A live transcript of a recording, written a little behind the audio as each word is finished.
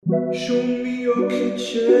Show me your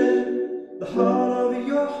kitchen, the heart of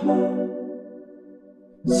your home.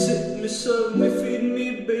 Sit me, serve me, feed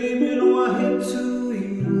me, babe, you know I hate to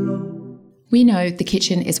eat alone. We know the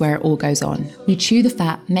kitchen is where it all goes on. We chew the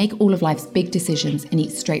fat, make all of life's big decisions, and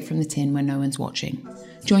eat straight from the tin when no one's watching.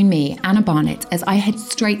 Join me, Anna Barnett, as I head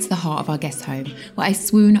straight to the heart of our guest home, where I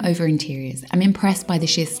swoon over interiors. I'm impressed by the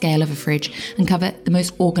sheer scale of a fridge and cover the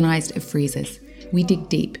most organised of freezers. We dig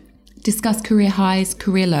deep, discuss career highs,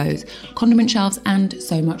 career lows, condiment shelves, and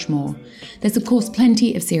so much more. There's of course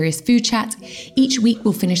plenty of serious food chat. Each week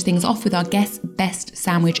we'll finish things off with our guests' best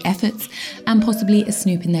sandwich efforts and possibly a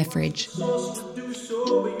snoop in their fridge.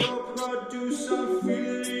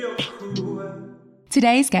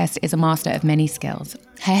 Today's guest is a master of many skills.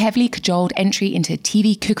 Her heavily cajoled entry into a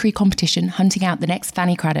TV cookery competition hunting out the next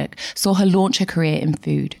Fanny Craddock saw her launch her career in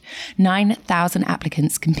food. 9,000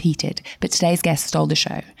 applicants competed, but today's guest stole the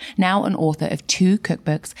show. Now an author of 2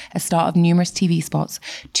 cookbooks, a star of numerous TV spots,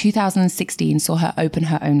 2016 saw her open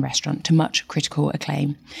her own restaurant to much critical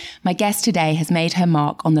acclaim. My guest today has made her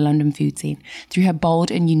mark on the London food scene through her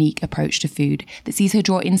bold and unique approach to food that sees her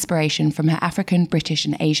draw inspiration from her African, British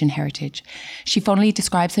and Asian heritage. She fondly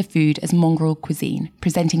describes her food as mongrel cuisine,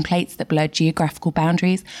 presenting plates that blur geographical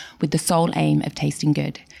boundaries with the sole aim of tasting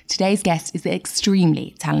good. Today's guest is the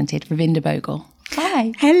extremely talented Ravinder Bhogal.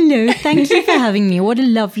 Hi. Hello. Thank you for having me. What a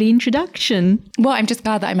lovely introduction. Well, I'm just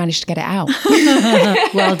glad that I managed to get it out.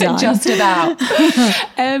 Well done. Just about.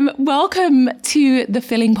 Welcome to the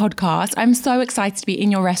Filling Podcast. I'm so excited to be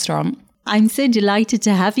in your restaurant. I'm so delighted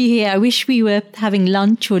to have you here. I wish we were having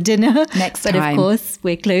lunch or dinner. Next time. But of course,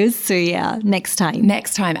 we're closed. So yeah, next time.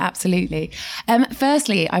 Next time, absolutely.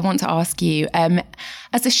 Firstly, I want to ask you,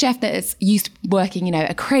 as a chef that is used to working,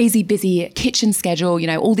 a crazy busy kitchen schedule,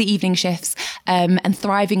 all the evening shifts, and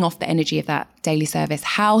thriving off the energy of that daily service,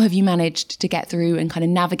 how have you managed to get through and kind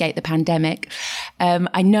of navigate the pandemic?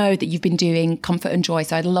 I know that you've been doing Comfort and Joy,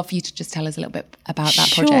 so I'd love for you to just tell us a little bit about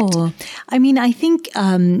that project. Sure. I mean, I think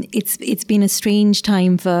it's been a strange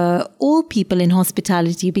time for all people in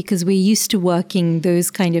hospitality because we're used to working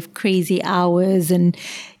those kind of crazy hours and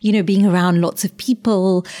being around lots of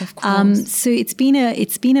people. Of course. So it's been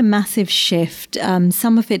a massive shift.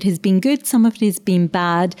 Some of it has been good, some of it has been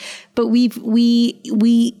bad, but we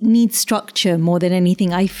need structure more than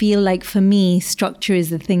anything. I feel like for me, structure is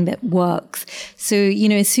the thing that works. So,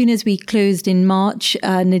 as soon as we closed in March,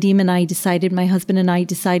 Nadeem and I decided, my husband and I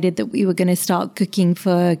decided that we were going to start cooking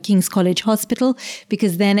for King's College Hospital,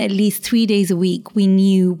 because then at least 3 days a week, we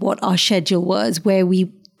knew what our schedule was, where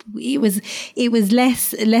it was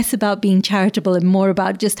less about being charitable and more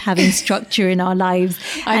about just having structure in our lives.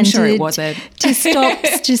 I'm sure it wasn't.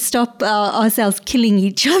 to stop ourselves killing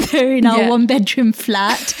each other in our 1-bedroom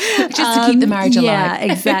flat. Just to keep the marriage alive. Yeah,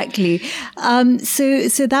 exactly.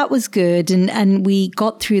 So that was good. And we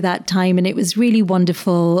got through that time and it was really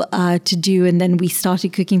wonderful to do. And then we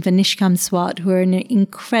started cooking for Nishkam Swat, who are an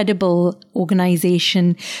incredible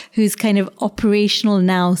organization whose kind of operational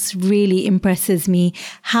nous really impresses me.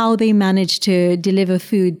 How they managed to deliver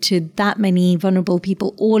food to that many vulnerable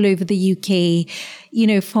people all over the UK,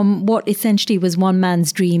 from what essentially was one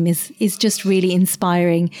man's dream is just really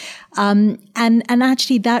inspiring. And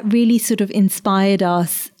actually that really sort of inspired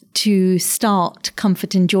us to start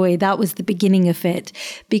Comfort and Joy. That was the beginning of it,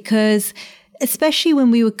 because especially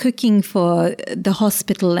when we were cooking for the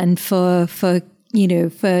hospital and for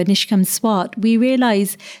Nishkam Swat, we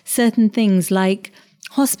realized certain things like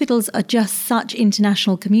hospitals are just such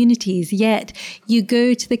international communities, yet you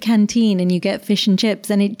go to the canteen and you get fish and chips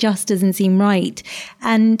and it just doesn't seem right.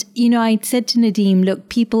 And, I said to Nadeem, look,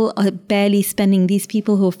 these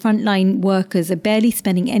people who are frontline workers are barely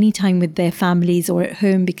spending any time with their families or at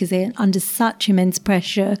home because they're under such immense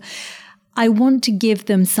pressure. I want to give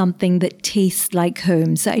them something that tastes like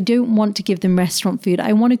home. So I don't want to give them restaurant food.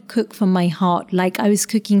 I want to cook from my heart, like I was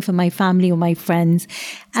cooking for my family or my friends.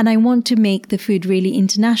 And I want to make the food really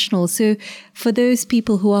international. So for those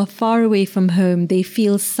people who are far away from home, they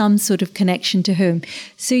feel some sort of connection to home.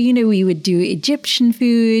 So, we would do Egyptian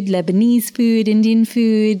food, Lebanese food, Indian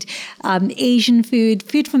food, Asian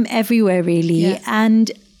food from everywhere, really.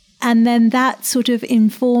 Yes. And then that sort of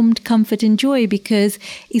informed Comfort and Joy, because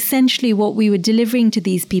essentially what we were delivering to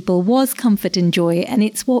these people was comfort and joy. And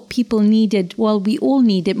it's what people needed. Well, we all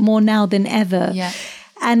need it more now than ever. Yeah.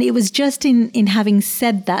 And it was just in having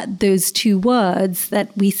said those 2 words,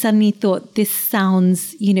 that we suddenly thought, this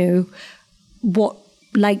sounds,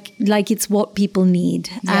 like it's what people need.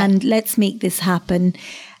 Yeah. And let's make this happen.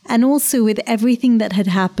 And also with everything that had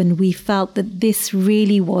happened, we felt that this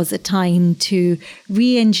really was a time to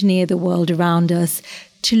re-engineer the world around us,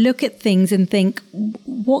 to look at things and think,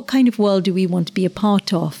 what kind of world do we want to be a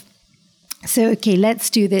part of? So, okay, let's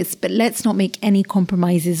do this, but let's not make any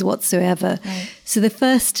compromises whatsoever. Right. So the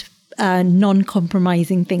first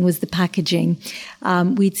non-compromising thing was the packaging.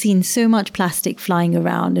 We'd seen so much plastic flying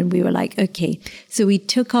around and we were like, okay. So we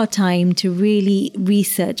took our time to really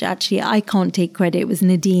research. Actually, I can't take credit. It was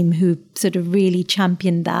Nadeem who sort of really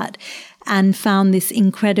championed that and found this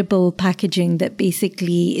incredible packaging that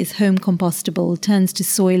basically is home compostable, turns to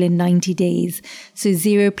soil in 90 days. So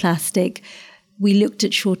zero plastic. We looked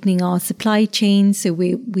at shortening our supply chain, so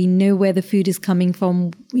we know where the food is coming from.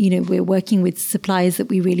 We're working with suppliers that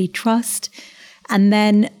we really trust. And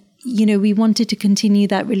then, we wanted to continue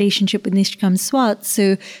that relationship with Nishkam Swat.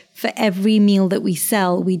 So for every meal that we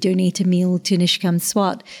sell, we donate a meal to Nishkam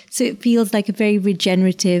Swat. So it feels like a very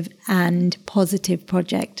regenerative and positive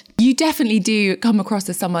project. You definitely do come across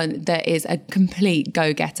as someone that is a complete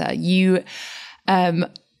go-getter. You...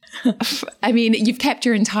 you've kept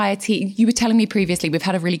your entire team. You were telling me previously, we've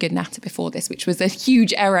had a really good natter before this, which was a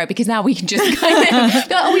huge error because now we can just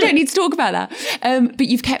we don't need to talk about that. But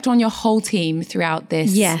you've kept on your whole team throughout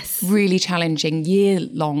this really challenging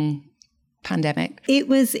year-long pandemic. It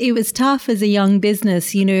was tough as a young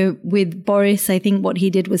business. With Boris, I think what he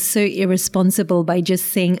did was so irresponsible by just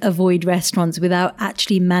saying avoid restaurants without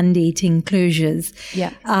actually mandating closures. Yeah.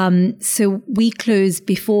 So we closed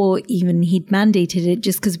before even he'd mandated it,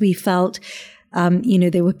 just because we felt,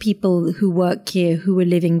 there were people who work here who were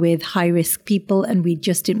living with high-risk people, and we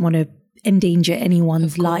just didn't want to endanger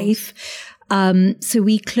anyone's life. So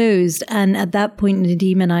we closed, and at that point,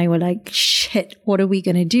 Nadeem and I were like, shit, what are we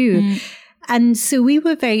going to do? And so we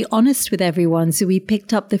were very honest with everyone. So we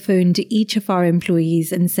picked up the phone to each of our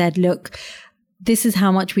employees and said, look, this is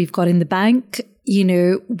how much we've got in the bank.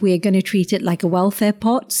 We're going to treat it like a welfare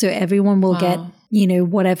pot. So everyone will get,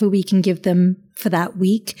 whatever we can give them for that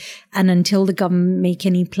week. And until the government make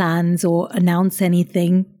any plans or announce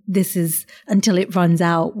anything, this is until it runs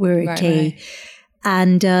out, we're okay.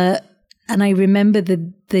 Right. And I remember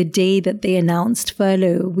the day that they announced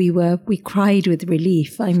furlough, we cried with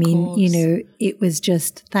relief. I mean, it was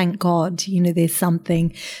just, thank God, there's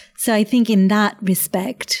something. So I think in that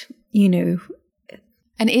respect,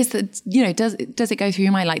 And is that, does it go through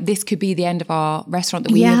your mind, like this could be the end of our restaurant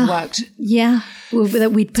that we have worked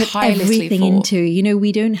that we'd put everything into.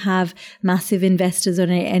 We don't have massive investors or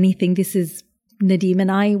anything. This is Nadeem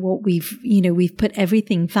and I, what we've put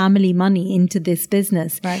everything, family money into this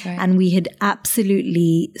business. Right. And we had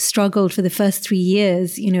absolutely struggled for the first 3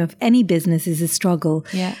 years. If any business is a struggle.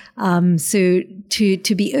 Yeah. So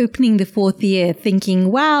to be opening the fourth year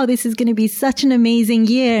thinking, wow, this is going to be such an amazing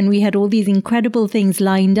year. And we had all these incredible things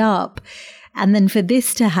lined up. And then for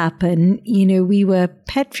this to happen, we were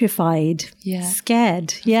petrified,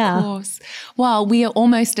 scared. Yeah. Of course. Well, we are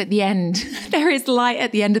almost at the end. There is light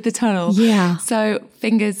at the end of the tunnel. Yeah. So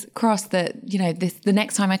fingers crossed that, the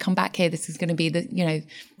next time I come back here, this is going to be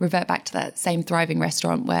revert back to that same thriving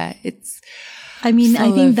restaurant where it's I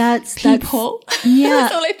think that's people. Yeah.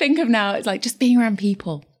 That's all I think of now. It's like just being around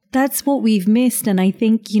people. That's what we've missed. And I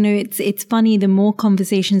think, it's funny, the more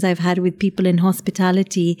conversations I've had with people in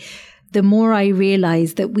hospitality, the more I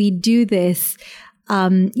realize that we do this,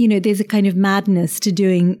 there's a kind of madness to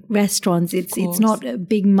doing restaurants. It's not a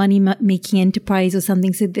big money-making enterprise or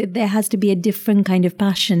something. So there has to be a different kind of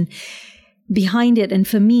passion behind it. And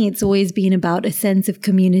for me, it's always been about a sense of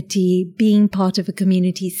community, being part of a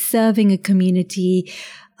community, serving a community,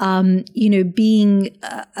 being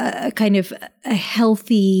a kind of a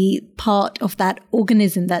healthy part of that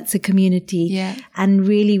organism that's a community, and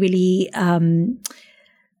really, really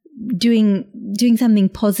doing something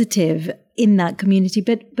positive in that community.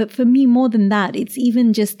 But for me, more than that, it's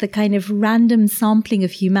even just the kind of random sampling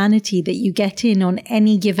of humanity that you get in on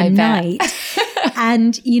any given night.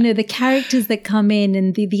 And, the characters that come in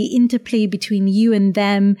and the interplay between you and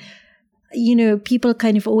them. People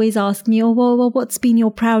kind of always ask me, well, what's been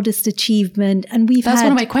your proudest achievement? And that's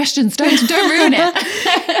one of my questions. Don't ruin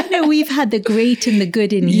it. We've had the great and the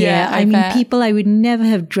good in here. Yeah, I mean, people I would never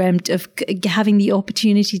have dreamt of having the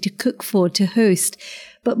opportunity to cook for, to host.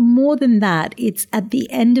 But more than that, it's at the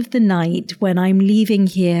end of the night when I'm leaving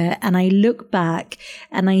here and I look back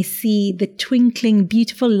and I see the twinkling,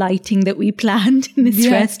 beautiful lighting that we planned in this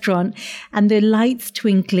restaurant, and the lights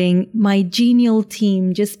twinkling, my genial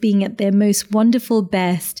team just being at their most wonderful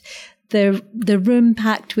best, the room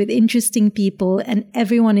packed with interesting people and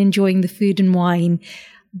everyone enjoying the food and wine.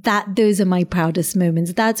 Those are my proudest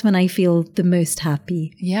moments. That's when I feel the most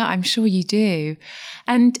happy. Yeah, I'm sure you do.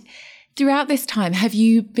 And Throughout this time, have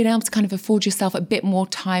you been able to kind of afford yourself a bit more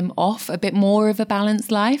time off, a bit more of a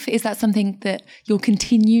balanced life? Is that something that you'll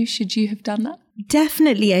continue should you have done that?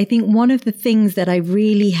 Definitely. I think one of the things that I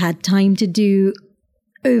really had time to do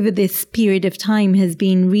over this period of time has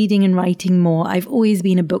been reading and writing more. I've always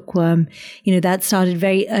been a bookworm. That started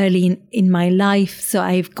very early in my life. So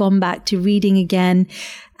I've gone back to reading again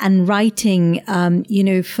and writing.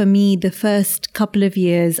 For me, the first couple of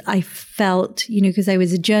years, I felt, because I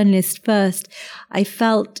was a journalist first, I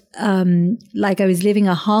felt like I was living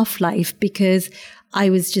a half life because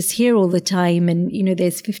I was just here all the time. And,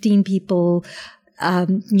 there's 15 people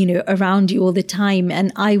around you all the time.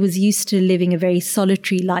 And I was used to living a very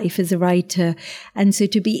solitary life as a writer. And so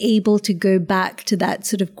to be able to go back to that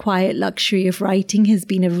sort of quiet luxury of writing has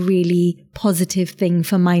been a really positive thing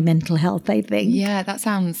for my mental health, I think. Yeah, that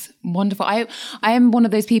sounds wonderful. I am one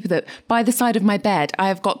of those people that by the side of my bed, I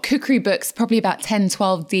have got cookery books, probably about 10,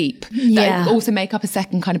 12 deep, that also make up a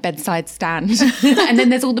second kind of bedside stand. And then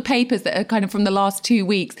there's all the papers that are kind of from the last 2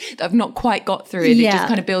 weeks that I've not quite got through. And it just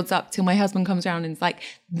kind of builds up till my husband comes around and is like,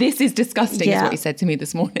 this is disgusting, is what he said to me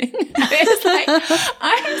this morning. It's like,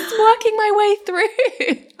 I'm working my way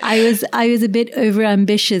through. I was a bit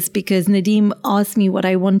overambitious because Nadeem asked me what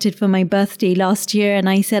I wanted for my birthday last year. And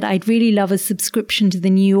I said, I'd really love a subscription to the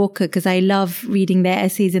New Yorker because I love reading their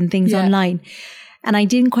essays and things online. And I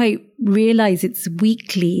didn't quite realize it's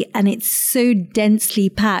weekly and it's so densely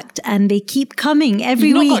packed and they keep coming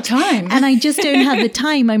every week. You've not got time. And I just don't have the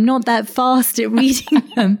time. I'm not that fast at reading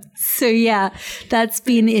them. So yeah, that's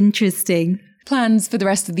been interesting. Plans for the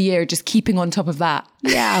rest of the year, just keeping on top of that.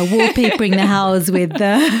 Yeah, wallpapering the house with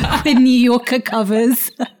New Yorker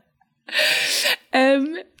covers.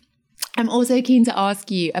 I'm also keen to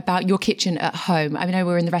ask you about your kitchen at home. I know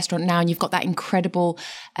we're in the restaurant now and you've got that incredible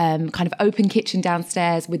kind of open kitchen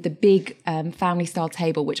downstairs with the big family style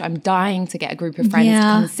table, which I'm dying to get a group of friends to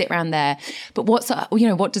come and sit around there. But what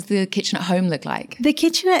does the kitchen at home look like? The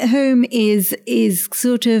kitchen at home is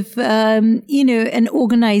sort of, an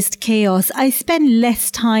organized chaos. I spend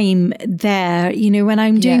less time there. When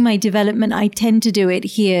I'm doing my development, I tend to do it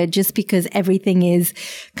here just because everything is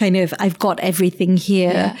kind of, I've got everything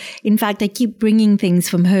here. Yeah. In fact, I keep bringing things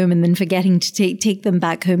from home and then forgetting to take them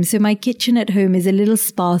back home. So my kitchen at home is a little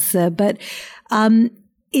sparser, but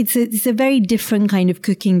it's a very different kind of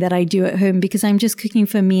cooking that I do at home because I'm just cooking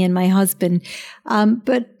for me and my husband.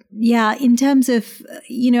 But yeah, in terms of,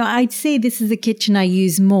 I'd say this is a kitchen I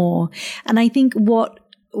use more. And I think what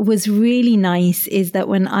was really nice is that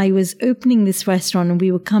when I was opening this restaurant and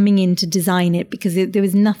we were coming in to design it because there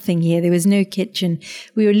was nothing here, there was no kitchen.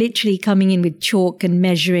 We were literally coming in with chalk and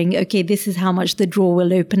measuring, okay, this is how much the drawer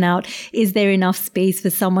will open out. Is there enough space for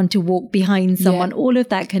someone to walk behind someone? All of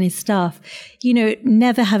that kind of stuff.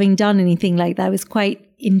 Never having done anything like that was quite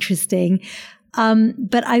interesting.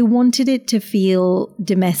 But I wanted it to feel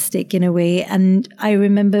domestic in a way. And I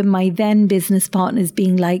remember my then business partners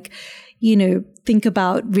being like, think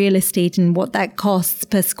about real estate and what that costs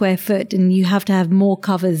per square foot. And you have to have more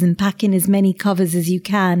covers and pack in as many covers as you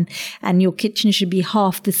can. And your kitchen should be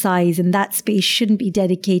half the size. And that space shouldn't be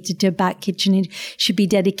dedicated to a back kitchen. It should be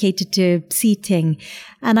dedicated to seating.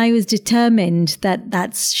 And I was determined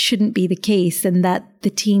that shouldn't be the case and that the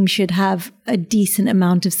team should have a decent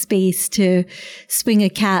amount of space to swing a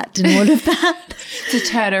cat and all of that. To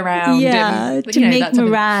turn around. To make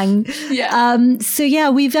meringue.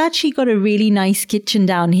 We've actually got a really nice kitchen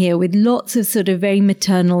down here with lots of sort of very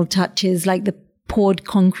maternal touches like the poured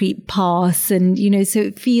concrete pass. And, so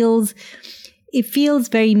it feels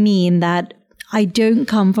very me in that I don't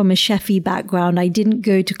come from a chefy background. I didn't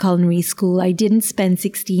go to culinary school. I didn't spend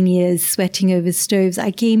 16 years sweating over stoves.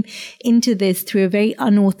 I came into this through a very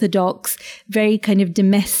unorthodox, very kind of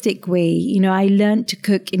domestic way. I learned to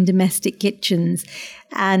cook in domestic kitchens.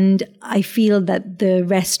 And I feel that the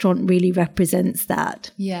restaurant really represents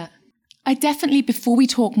that. Yeah. I definitely, before we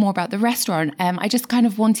talk more about the restaurant, I just kind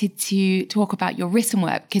of wanted to talk about your written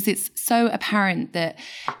work because it's so apparent that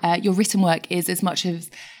your written work is as much of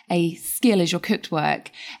a skill as your cooked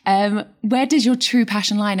work. Where does your true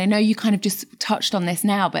passion lie? And I know you kind of just touched on this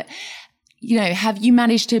now, but, have you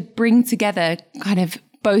managed to bring together kind of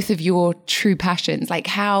both of your true passions? Like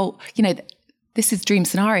how, this is dream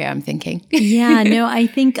scenario, I'm thinking. Yeah, no, I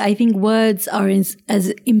think words are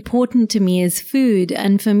as important to me as food.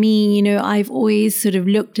 And for me, I've always sort of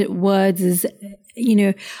looked at words as,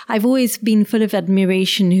 I've always been full of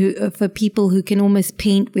admiration for people who can almost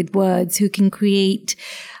paint with words, who can create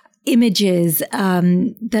images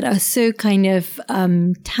that are so kind of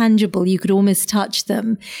tangible. You could almost touch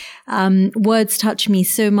them. Words touch me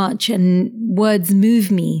so much, and words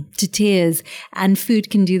move me to tears, and food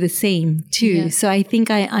can do the same too. Yeah. So I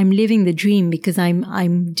think I'm living the dream because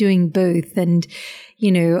I'm doing both, and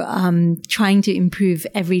trying to improve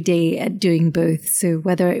every day at doing both. So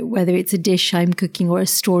whether it's a dish I'm cooking or a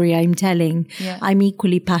story I'm telling, I'm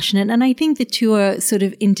equally passionate. And I think the two are sort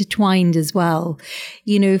of intertwined as well.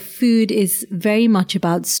 Food is very much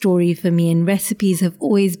about story for me, and recipes have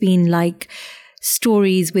always been like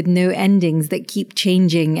stories with no endings that keep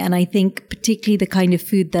changing. And I think particularly the kind of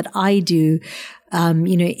food that I do,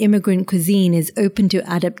 immigrant cuisine is open to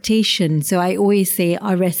adaptation. So I always say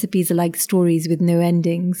our recipes are like stories with no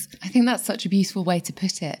endings. I think that's such a beautiful way to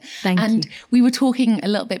put it. Thank you. And we were talking a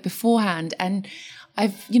little bit beforehand, and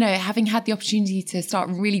I've, having had the opportunity to start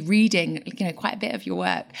really reading, quite a bit of your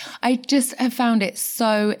work, I just have found it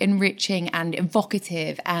so enriching and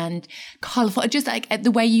evocative and colourful. Just like the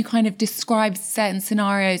way you kind of describe certain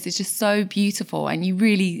scenarios is just so beautiful. And you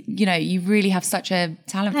really, you really have such a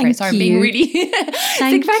talent for it. Sorry, I'm being really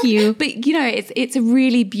Thank you. But, it's a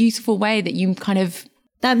really beautiful way that you kind of...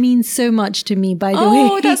 That means so much to me, by the way.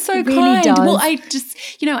 Oh, that's so really kind. Does. Well, I just,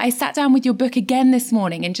 I sat down with your book again this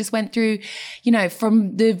morning and just went through,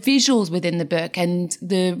 from the visuals within the book and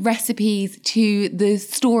the recipes to the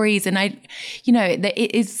stories. And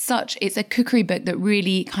it's a cookery book that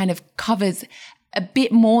really kind of covers a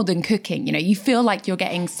bit more than cooking. You feel like you're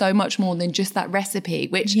getting so much more than just that recipe,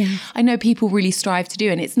 which I know people really strive to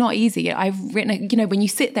do. And it's not easy. I've written, when you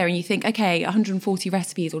sit there and you think, okay, 140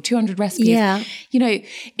 recipes or 200 recipes,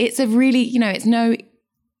 it's a really, it's no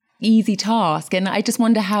easy task. And I just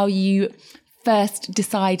wonder how you first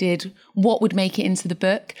decided what would make it into the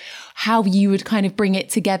book, how you would kind of bring it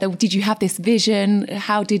together. Did you have this vision?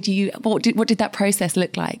 What did that process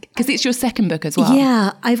look like? Because it's your second book as well.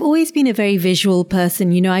 Yeah, I've always been a very visual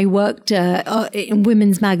person. I worked in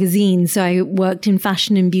women's magazines, so I worked in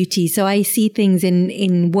fashion and beauty. So I see things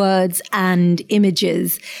in words and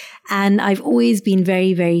images. And I've always been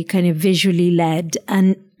very, very kind of visually led.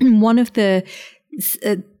 And one of the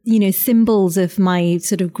symbols of my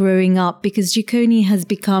sort of growing up, because Jikoni has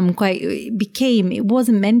it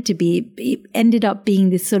wasn't meant to be. It ended up being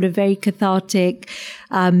this sort of very cathartic,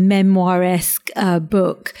 memoir-esque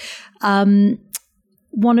book.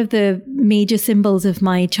 One of the major symbols of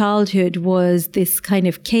my childhood was this kind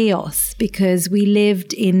of chaos, because we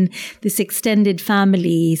lived in this extended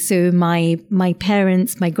family. So my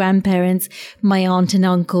parents, my grandparents, my aunt and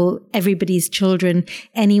uncle, everybody's children,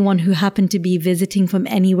 anyone who happened to be visiting from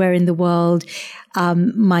anywhere in the world.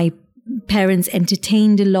 My parents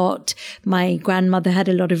entertained a lot. My grandmother had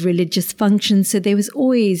a lot of religious functions. So there was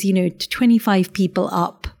always, 25 people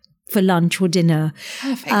up for lunch or dinner.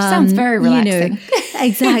 Perfect. Sounds very relaxing.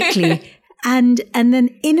 Exactly. And then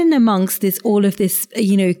in and amongst all of this,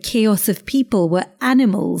 chaos of people were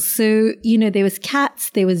animals. So, there was cats,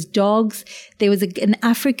 there was dogs, there was an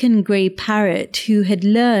African grey parrot who had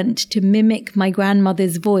learned to mimic my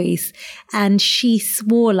grandmother's voice, and she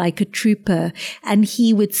swore like a trooper, and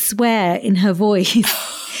he would swear in her voice.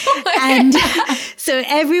 And so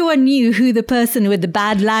everyone knew who the person with the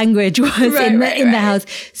bad language was in the house.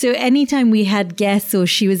 So anytime we had guests or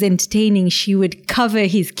she was entertaining, she would cover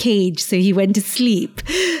his cage so he went to sleep.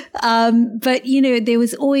 But, there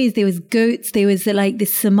was goats. There was like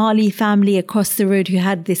this Somali family across the road who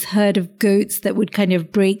had this herd of goats that would kind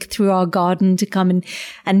of break through our garden to come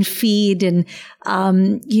and feed. And,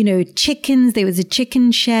 chickens. There was a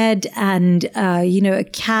chicken shed and, a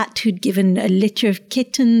cat who'd given a litter of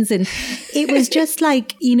kittens. And it was just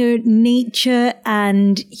like, nature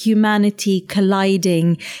and humanity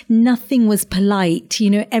colliding. Nothing was polite.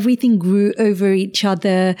 Everything grew over each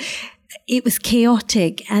other. It was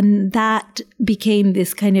chaotic. And that became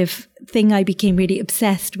this kind of thing I became really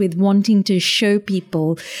obsessed with, wanting to show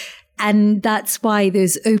people. And that's why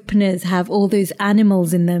those openers have all those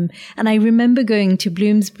animals in them. And I remember going to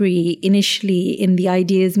Bloomsbury initially in the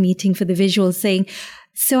ideas meeting for the visuals saying,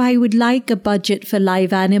 so I would like a budget for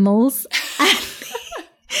live animals.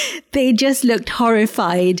 They just looked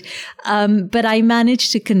horrified. But I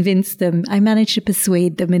managed to convince them. I managed to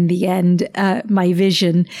persuade them in the end, my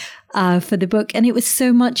vision for the book. And it was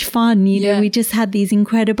so much fun. We just had these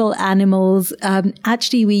incredible animals.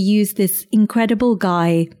 Actually, we used this incredible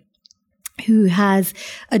guy who has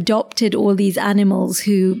adopted all these animals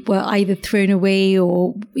who were either thrown away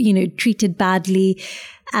or, treated badly.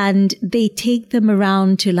 and they take them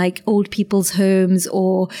around to like old people's homes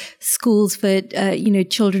or schools for,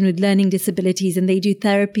 children with learning disabilities, and they do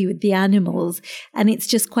therapy with the animals. And it's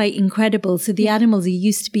just quite incredible. So the animals are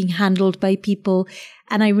used to being handled by people.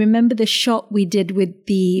 And I remember the shot we did with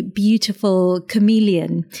the beautiful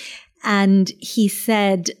chameleon. And he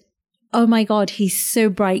said, oh my God, he's so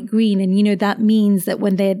bright green. And, that means that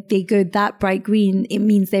when they go that bright green, it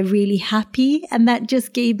means they're really happy. And that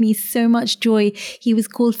just gave me so much joy. He was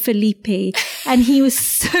called Felipe, and he was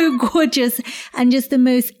so gorgeous and just the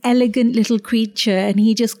most elegant little creature. And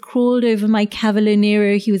he just crawled over my Cavolo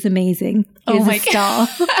Nero. He was amazing. He was a star.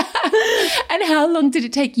 And how long did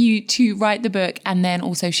it take you to write the book and then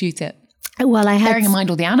also shoot it? Well, bearing in mind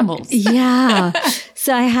all the animals. Yeah.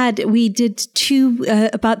 So we did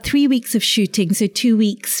about 3 weeks of shooting. So 2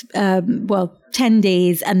 weeks, 10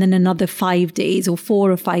 days, and then another 5 days or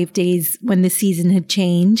 4 or 5 days when the season had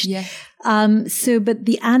changed. Yeah. But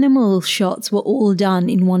the animal shots were all done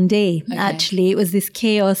in one day. Okay. Actually, it was this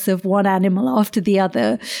chaos of one animal after the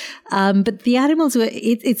other. But the animals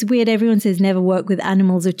it's weird. Everyone says never work with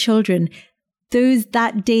animals or children.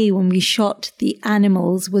 That day when we shot the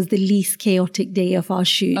animals was the least chaotic day of our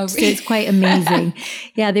shoot. Oh, really? So it's quite amazing.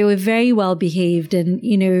 Yeah, they were very well behaved. And,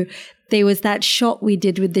 there was that shot we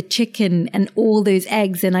did with the chicken and all those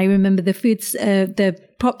eggs. And I remember the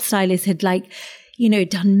prop stylist had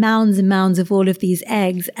done mounds and mounds of all of these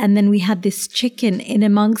eggs. And then we had this chicken in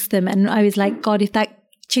amongst them. And I was like, God, if that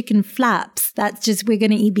chicken flaps, we're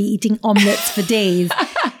going to be eating omelets for days.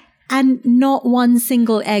 And not one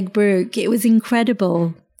single egg broke. It was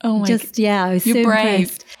incredible. Oh my God. I was You're so brave.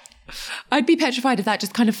 impressed. I'd be petrified of that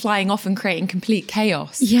just kind of flying off and creating complete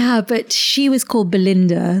chaos. Yeah, but she was called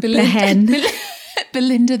Belinda the hen.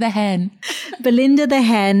 Belinda the hen. Belinda the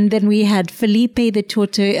hen. Then we had Felipe the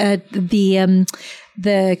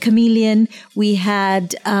the chameleon. We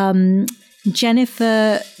had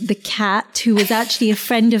Jennifer the cat, who was actually a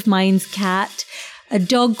friend of mine's cat. A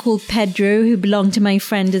dog called Pedro, who belonged to my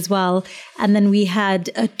friend as well. And then we had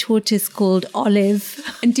a tortoise called Olive.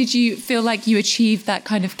 And did you feel like you achieved that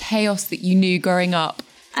kind of chaos that you knew growing up?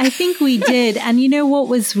 I think we did. And you know what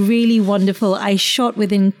was really wonderful? I shot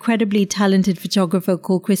with an incredibly talented photographer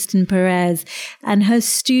called Kristen Perez, and her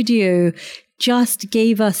studio just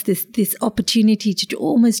gave us this opportunity to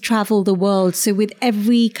almost travel the world. So with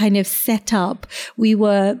every kind of setup, we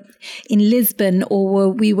were in Lisbon, or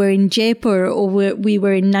we were in Jaipur, or we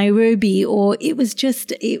were in Nairobi, or it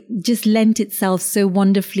just lent itself so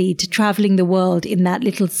wonderfully to traveling the world in that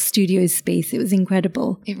little studio space. It was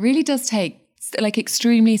incredible. It really does take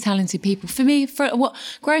extremely talented people. For me,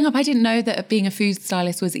 growing up, I didn't know that being a food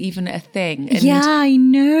stylist was even a thing. And yeah, I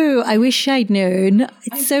know. I wish I'd known.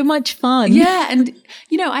 It's so much fun. Yeah. And,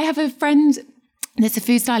 I have a friend that's a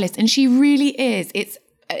food stylist, and she really is. It's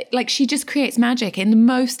she just creates magic in the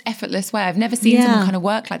most effortless way. I've never seen someone kind of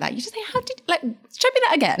work like that. You just say, show me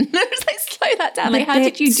that again. It's slow that down. How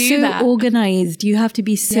did you do that? So organized. You have to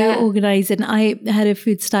be so organized. And I had a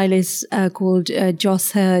food stylist called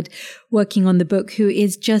Joss Hurd working on the book, who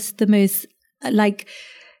is just the most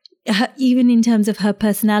even in terms of her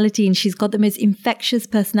personality, and she's got the most infectious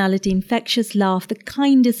personality, infectious laugh, the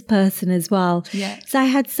kindest person as well. Yeah. So I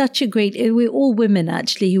had we're all women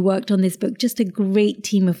actually who worked on this book, just a great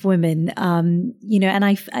team of women, and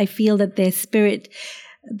I feel that their spirit,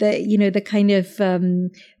 the kind of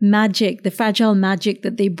magic, the fragile magic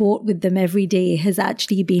that they brought with them every day has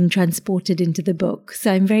actually been transported into the book.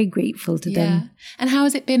 So I'm very grateful to them. And how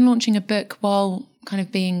has it been launching a book while kind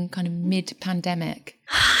of being kind of mid-pandemic?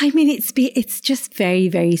 I mean, it's just very,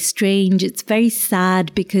 very strange. It's very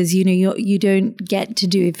sad because, you don't get to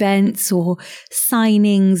do events or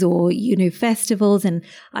signings or, festivals. And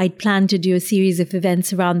I'd planned to do a series of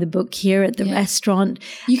events around the book here at the restaurant.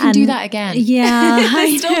 You can do that again. Yeah.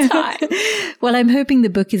 There's still time. Well, I'm hoping the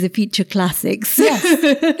book is a future classics. Yes.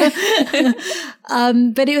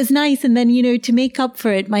 But it was nice. And then, to make up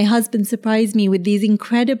for it, my husband surprised me with these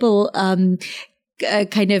incredible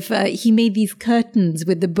he made these curtains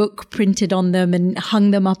with the book printed on them and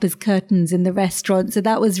hung them up as curtains in the restaurant. So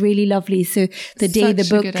that was really lovely. So the day the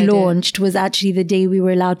book launched was actually the day we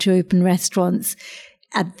were allowed to open restaurants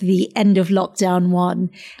at the end of lockdown 1.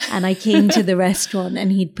 And I came to the restaurant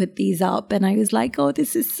and he'd put these up and I was like, oh,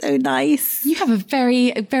 this is so nice. You have a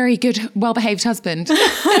very, very good, well-behaved husband.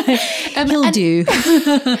 He'll do.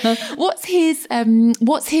 What's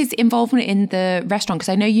his involvement in the restaurant? Because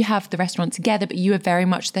I know you have the restaurant together, but you are very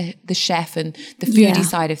much the chef and the foodie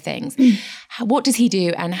side of things. What does he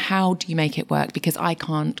do and how do you make it work? Because I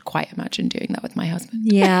can't quite imagine doing that with my husband.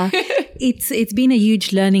 Yeah, it's been a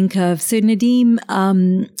huge learning curve. So Nadeem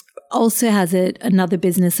also has another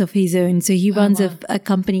business of his own. So he runs a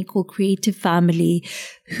company called Creative Family,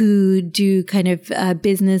 who do kind of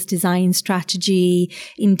business design, strategy,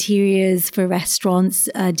 interiors for restaurants,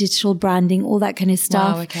 digital branding, all that kind of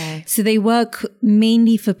stuff. Wow, okay. So they work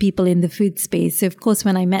mainly for people in the food space. So of course,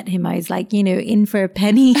 when I met him, I was like, in for a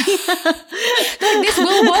penny. This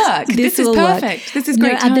will work. This is perfect. Work. This is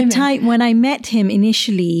great. At the time when I met him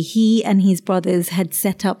initially, he and his brothers had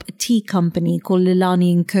set up a tea company called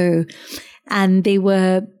Lilani & Co. And they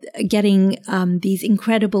were getting these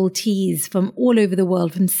incredible teas from all over the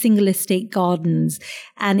world, from single estate gardens.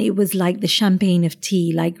 And it was like the champagne of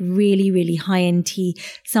tea, like really, really high-end tea.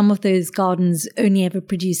 Some of those gardens only ever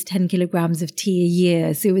produced 10 kilograms of tea a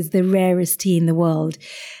year. So it was the rarest tea in the world.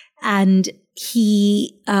 And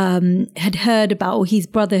he had heard about, or his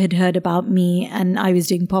brother had heard about me, and I was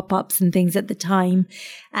doing pop-ups and things at the time.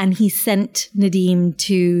 And he sent Nadeem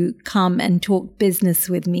to come and talk business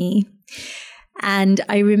with me. And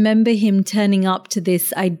I remember him turning up to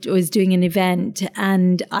this. I was doing an event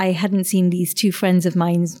and I hadn't seen these two friends of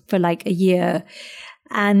mine for like a year.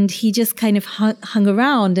 And he just kind of hung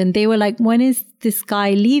around, and they were like, when is this guy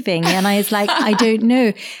leaving? And I was like, I don't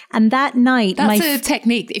know. And that night, that's a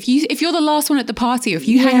technique. If you're the last one at the party, or if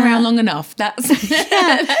you hang around long enough, that's,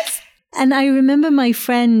 And I remember my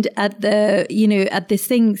friend at this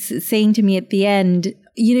thing saying to me at the end,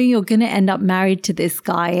 you're going to end up married to this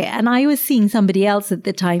guy. And I was seeing somebody else at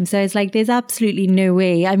the time. So I was like, there's absolutely no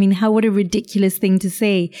way. I mean, what a ridiculous thing to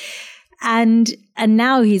say. And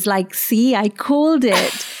now he's like, see, I called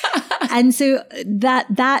it. And so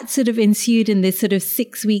that sort of ensued in this sort of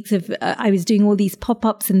 6 weeks of, I was doing all these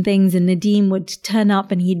pop-ups and things, and Nadeem would turn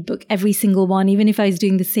up and he'd book every single one, even if I was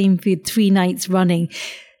doing the same food 3 nights running.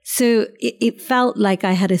 So it felt like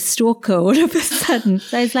I had a stalker all of a sudden.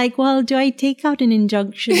 So I was like, well, do I take out an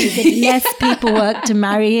injunction? Is it less paperwork to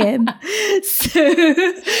marry him? So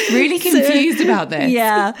really confused about this.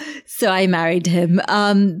 Yeah. So I married him.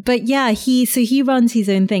 But yeah, he runs his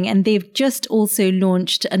own thing, and they've just also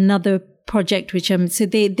launched another project, which so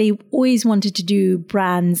they always wanted to do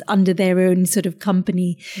brands under their own sort of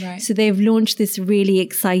company. Right. So they've launched this really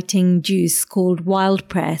exciting juice called Wild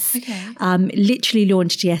Press. Okay. Literally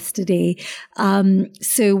launched yesterday.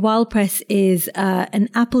 So Wild Press is an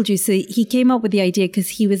apple juice. So he came up with the idea because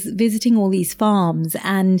he was visiting all these farms,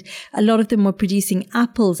 and a lot of them were producing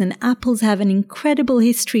apples, and apples have an incredible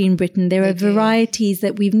history in Britain. There are varieties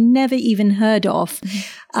that we've never even heard of,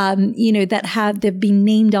 they've been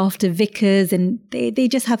named after vicars, and they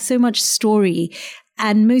just have so much story.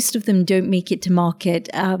 And most of them don't make it to market.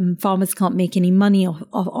 Farmers can't make any money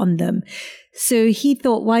on them. So he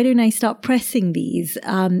thought, why don't I start pressing these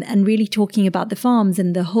and really talking about the farms?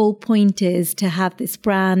 And the whole point is to have this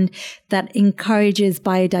brand that encourages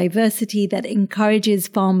biodiversity, that encourages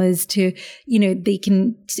farmers to, they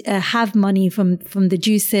can have money from the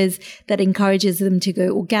juices, that encourages them to go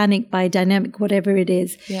organic, biodynamic, whatever it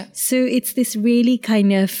is. Yeah. So it's this really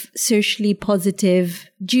kind of socially positive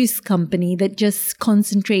juice company that just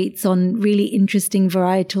concentrates on really interesting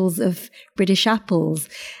varietals of British apples.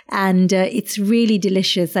 And it's really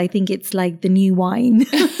delicious. I think it's like the new wine.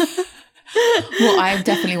 Well, I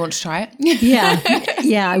definitely want to try it.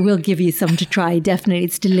 Yeah, I will give you some to try. Definitely.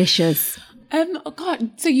 It's delicious. Oh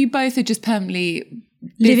God. So you both are just permanently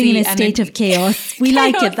living in a state of chaos. We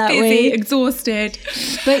like it that way. Exhausted.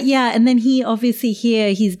 But yeah, and then he obviously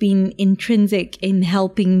he's been intrinsic in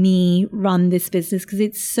helping me run this business because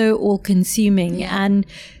it's so all consuming. Yeah. And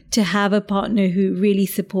to have a partner who really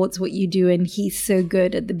supports what you do, and he's so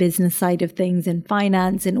good at the business side of things and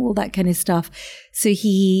finance and all that kind of stuff. So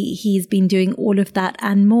he's been doing all of that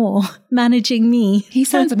and more, managing me. He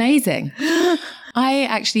sounds amazing. I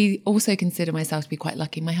actually also consider myself to be quite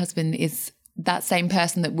lucky. My husband is that same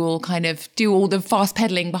person that will kind of do all the fast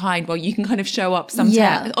pedaling behind while you can kind of show up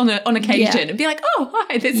sometimes on occasion and be like, oh,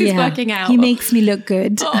 hi, this is working out. He makes me look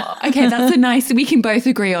good. Oh, okay, that's we can both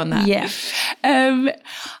agree on that. Yeah.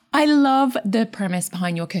 I love the premise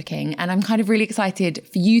behind your cooking, and I'm kind of really excited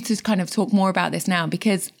for you to kind of talk more about this now,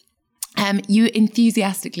 because you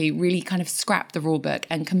enthusiastically really kind of scrap the rule book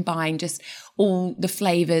and combine just all the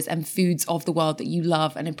flavors and foods of the world that you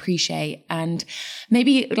love and appreciate. And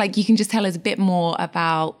maybe like you can just tell us a bit more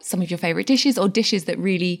about some of your favorite dishes or dishes that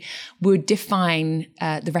really would define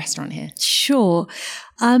the restaurant here. Sure.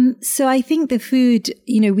 So I think the food,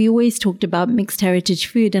 we always talked about mixed heritage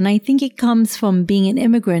food, and I think it comes from being an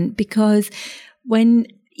immigrant, because when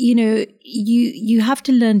you have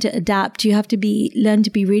to learn to adapt. You have to learn to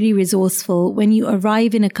be really resourceful. When you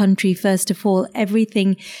arrive in a country, first of all,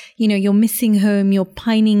 everything, you're missing home, you're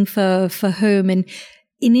pining for home. And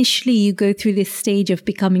initially you go through this stage of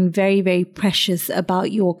becoming very, very precious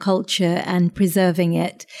about your culture and preserving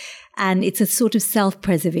it. And it's a sort of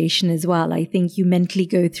self-preservation as well. I think you mentally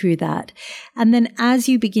go through that. And then as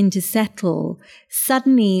you begin to settle,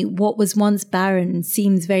 suddenly what was once barren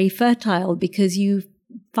seems very fertile because you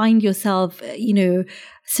find yourself,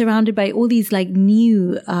 surrounded by all these like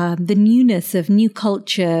the newness of new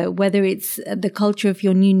culture, whether it's the culture of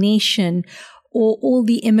your new nation or all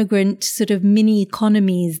the immigrant sort of mini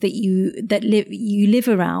economies that you live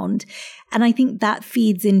around. And I think that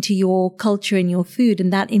feeds into your culture and your food,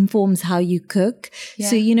 and that informs how you cook. Yeah.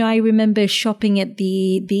 So, I remember shopping at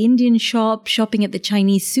the Indian shop, shopping at the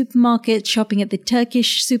Chinese supermarket, shopping at the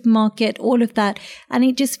Turkish supermarket, all of that. And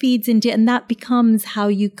it just feeds into, and that becomes how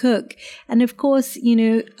you cook. And of course,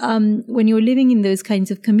 when you're living in those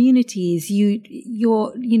kinds of communities,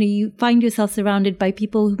 you find yourself surrounded by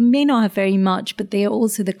people who may not have very much, but they are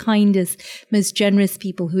also the kindest, most generous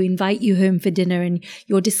people who invite you home for dinner, and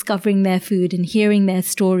you're discovering their food and hearing their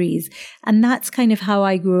stories. And that's kind of how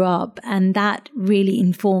I grew up. And that really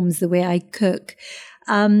informs the way I cook.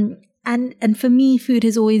 And for me, food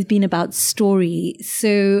has always been about story.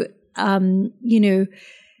 So, I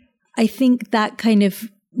think that kind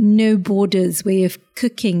of no borders way of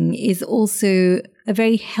cooking is also a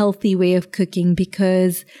very healthy way of cooking,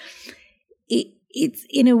 because it's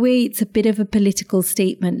in a way, it's a bit of a political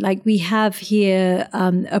statement. Like we have here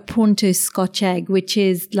a Pronto Scotch egg, which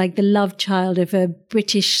is like the love child of a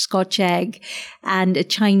British Scotch egg, and a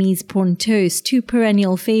Chinese prawn toast, two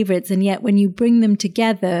perennial favorites. And yet when you bring them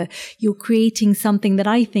together, you're creating something that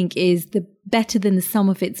I think is better than the sum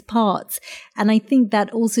of its parts. And I think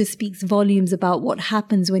that also speaks volumes about what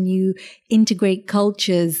happens when you integrate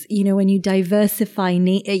cultures, when you diversify,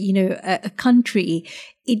 a country.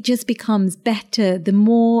 It just becomes better. The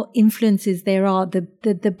more influences there are,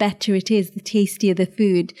 the better it is, the tastier the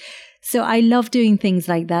food. So I love doing things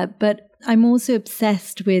like that, but I'm also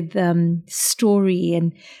obsessed with story,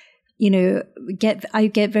 and I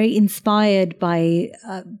get very inspired by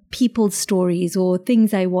people's stories or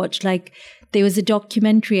things I watch. Like there was a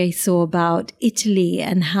documentary I saw about Italy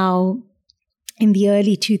and how in the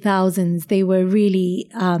early 2000s they were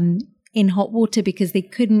really in hot water because they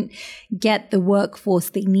couldn't get the workforce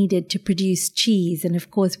they needed to produce cheese. And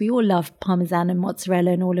of course, we all love Parmesan and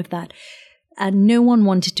mozzarella and all of that. And no one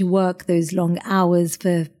wanted to work those long hours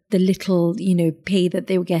for the little, pay that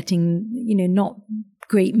they were getting, not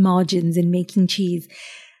great margins in making cheese.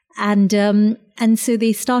 And so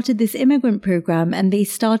they started this immigrant program, and they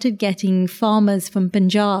started getting farmers from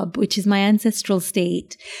Punjab, which is my ancestral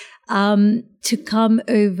state, to come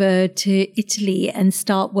over to Italy and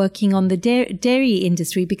start working on the dairy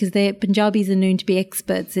industry, because the Punjabis are known to be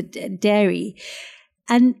experts at dairy.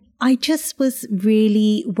 And I just was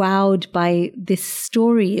really wowed by this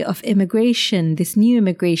story of immigration, this new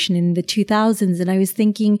immigration in the 2000s. And I was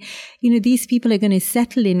thinking, these people are going to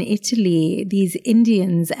settle in Italy, these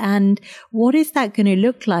Indians, and what is that going to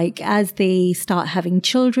look like as they start having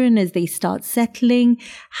children, as they start settling?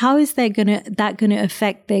 How is that going to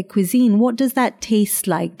affect their cuisine? What does that taste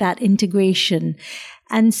like, that integration?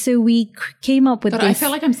 And so we came up with this. I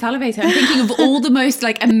feel like I'm salivating. I'm thinking of all the most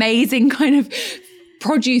amazing kind of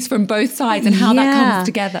produce from both sides and how that comes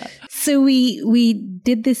together. So we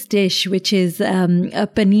did this dish, which is a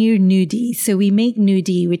paneer nudi. So we make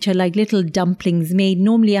nudi, which are like little dumplings made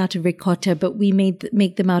normally out of ricotta, but we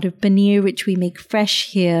make them out of paneer, which we make fresh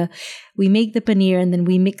here. We make the paneer and then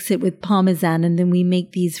we mix it with Parmesan, and then we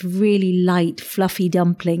make these really light, fluffy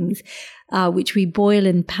dumplings, which we boil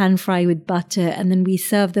and pan fry with butter. And then we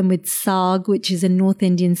serve them with saag, which is a North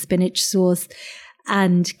Indian spinach sauce,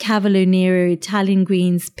 and cavolo nero, Italian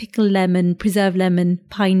greens, pickled lemon, preserved lemon,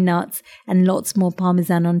 pine nuts, and lots more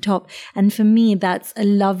Parmesan on top. And for me, that's a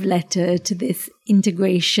love letter to this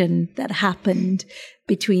integration that happened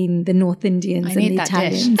between the North Indians and the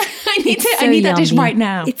Italians. I need that dish right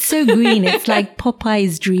now. It's so green. It's like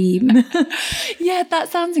Popeye's dream. Yeah, that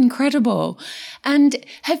sounds incredible. And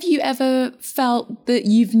have you ever felt that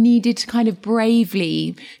you've needed to kind of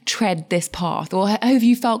bravely tread this path? Or have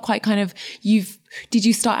you felt quite did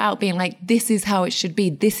you start out being like, this is how it should be,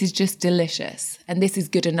 this is just delicious, and this is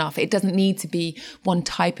good enough? It doesn't need to be one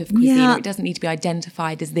type of cuisine, or it doesn't need to be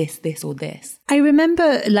identified as this, or this. I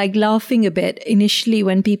remember laughing a bit initially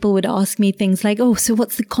when people would ask me things like, oh, so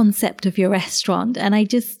what's the concept of your restaurant? And I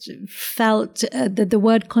just felt that the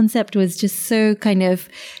word concept was just so kind of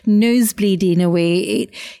nosebleedy in a way.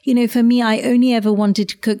 For me, I only ever wanted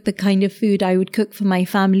to cook the kind of food I would cook for my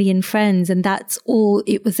family and friends. And that's all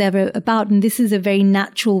it was ever about. And this is a very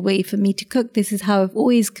natural way for me to cook. This is how I've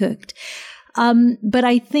always cooked. But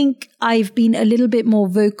I think I've been a little bit more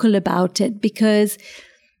vocal about it because,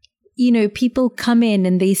 you know, people come in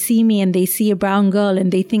and they see me and they see a brown girl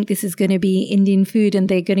and they think this is going to be Indian food and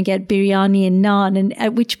they're going to get biryani and naan. And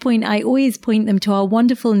at which point I always point them to our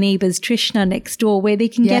wonderful neighbors, Trishna next door, where they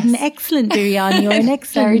can get an excellent biryani or an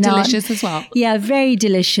excellent very naan. delicious as well. Yeah, very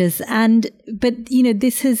delicious. But you know,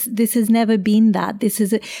 this has never been that.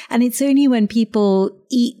 And it's only when people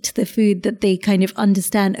eat the food that they kind of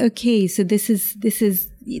understand, okay, so this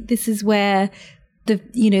is where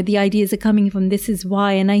the ideas are coming from. This is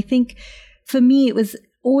why. And I think for me, it was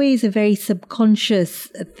always a very subconscious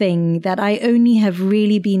thing that I only have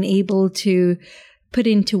really been able to put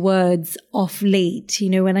into words of late, you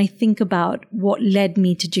know, when I think about what led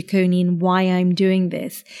me to Jikoni and why I'm doing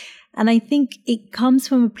this. And I think it comes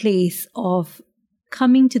from a place of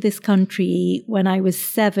coming to this country when I was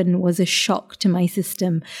 7 was a shock to my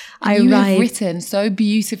system. You have written so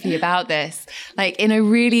beautifully about this, like in a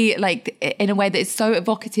really, like in a way that is so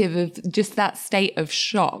evocative of just that state of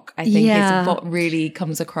shock, I think is what really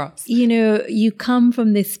comes across. You know, you come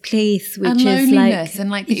from this place which and is loneliness and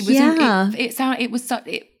like it was,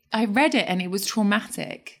 I read it and it was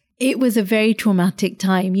traumatic. It was a very traumatic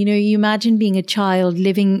time. You know, you imagine being a child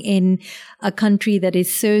living in a country that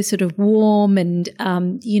is so sort of warm and,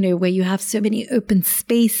 you know, where you have so many open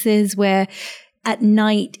spaces where at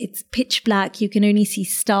night it's pitch black, you can only see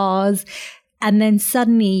stars. And then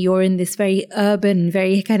suddenly you're in this very urban,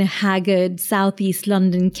 very kind of haggard Southeast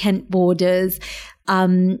London, Kent borders,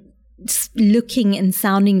 looking and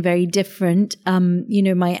sounding very different. You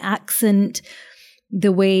know, my accent,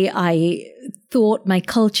 the way I thought, my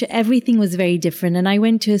culture, everything was very different. And I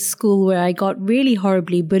went to a school where I got really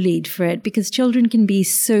horribly bullied for it because children can be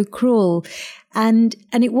so cruel. And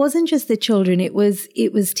it wasn't just the children, it was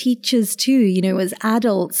teachers too, you know, it was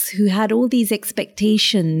adults who had all these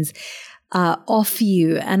expectations of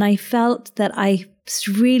you. And I felt that I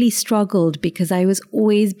really struggled because I was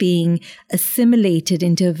always being assimilated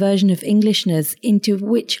into a version of Englishness into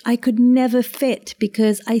which I could never fit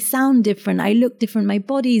because I sound different, I look different, my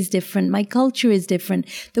body is different, my culture is different,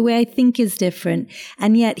 the way I think is different.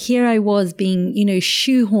 And yet here I was being, you know,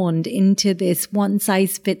 shoehorned into this one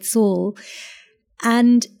size fits all.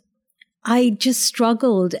 And I just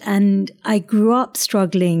struggled and I grew up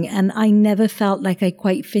struggling and I never felt like I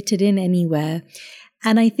quite fitted in anywhere.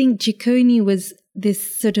 And I think Jikoni was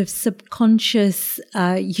this sort of subconscious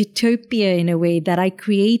utopia in a way that I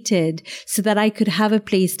created so that I could have a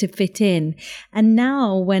place to fit in. And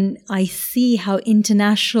now when I see how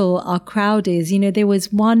international our crowd is, you know, there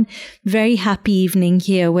was one very happy evening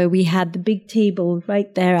here where we had the big table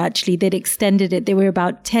right there. Actually, they'd extended it. There were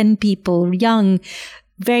about 10 people, young,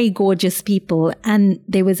 very gorgeous people. And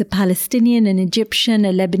there was a Palestinian, an Egyptian,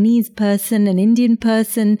 a Lebanese person, an Indian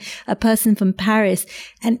person, a person from Paris.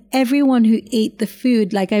 And everyone who ate the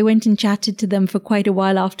food, like I went and chatted to them for quite a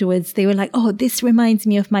while afterwards. They were like, oh, this reminds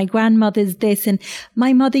me of my grandmother's this. And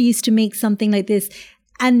my mother used to make something like this.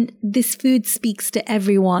 And this food speaks to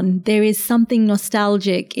everyone. There is something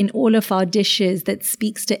nostalgic in all of our dishes that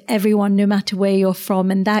speaks to everyone, no matter where you're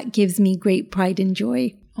from. And that gives me great pride and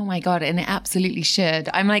joy. Oh my God, and it absolutely should.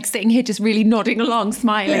 I'm like sitting here just really nodding along,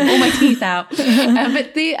 smiling, all my teeth out. But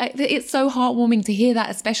it's so heartwarming to hear that,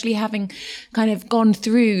 especially having kind of gone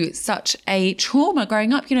through such a trauma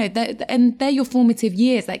growing up, you know, and they're your formative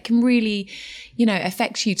years that can really, you know,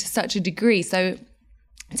 affect you to such a degree. So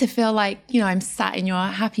to feel like, you know, I'm sat in your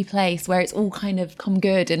happy place where it's all kind of come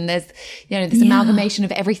good and there's, you know, this amalgamation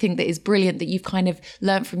of everything that is brilliant that you've kind of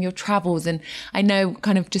learnt from your travels. And I know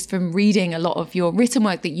kind of just from reading a lot of your written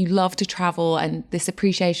work that you love to travel and this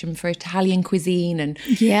appreciation for Italian cuisine and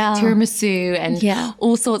tiramisu and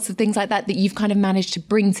all sorts of things like that you've kind of managed to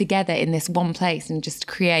bring together in this one place and just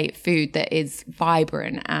create food that is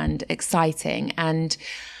vibrant and exciting. And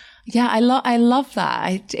yeah, I love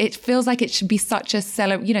that. It feels like it should be such a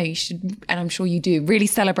you know, you should, and I'm sure you do, really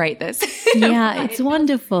celebrate this. Yeah, it's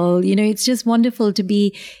wonderful. You know, it's just wonderful to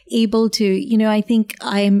be able to, you know, I think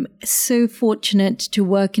I'm so fortunate to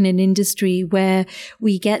work in an industry where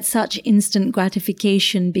we get such instant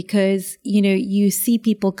gratification because, you know, you see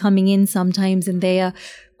people coming in sometimes and they are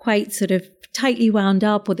quite sort of tightly wound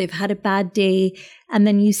up or they've had a bad day. And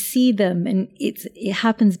then you see them and it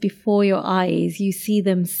happens before your eyes. You see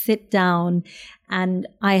them sit down and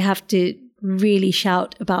I have to really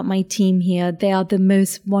shout about my team here. They are the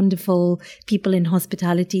most wonderful people in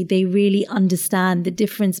hospitality. They really understand the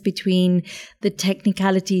difference between the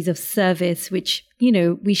technicalities of service, which, you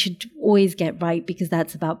know, we should always get right because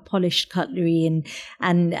that's about polished cutlery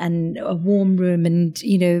and a warm room and,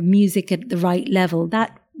 you know, music at the right level.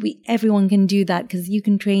 That everyone can do that because you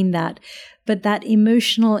can train that. but that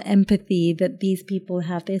emotional empathy that these people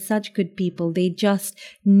have, they're such good people. They just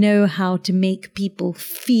know how to make people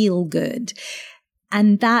feel good.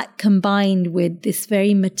 And that combined with this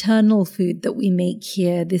very maternal food that we make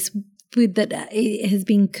here, this food that has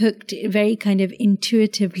been cooked very kind of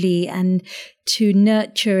intuitively and to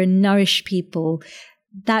nurture and nourish people,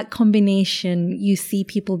 that combination, you see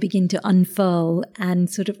people begin to unfurl and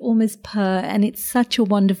sort of almost purr. And it's such a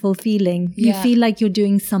wonderful feeling. You feel like you're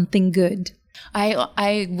doing something good.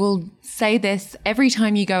 I will say this every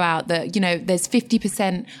time you go out, that, there's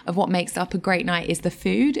 50% of what makes up a great night is the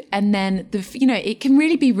food. And then, it can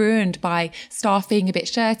really be ruined by staff being a bit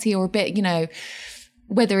shirty or a bit,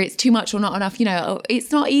 whether it's too much or not enough,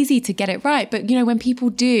 it's not easy to get it right. But, when people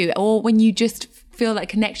do, or when you just feel that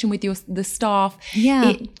connection with the staff,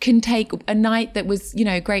 it can take a night that was,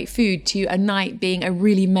 great food to a night being a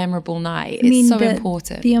really memorable night. It's so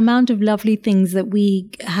important. The amount of lovely things that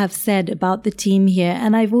we have said about the team here.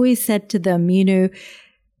 And I've always said to them,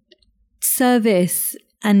 service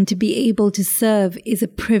and to be able to serve is a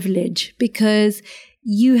privilege, because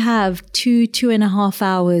you have 2.5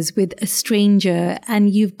 hours with a stranger and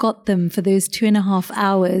you've got them for those 2.5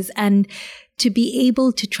 hours, and to be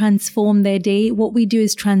able to transform their day, what we do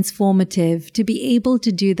is transformative. To be able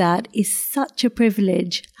to do that is such a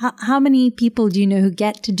privilege. How many people do you know who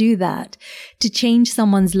get to do that? To change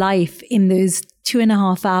someone's life in those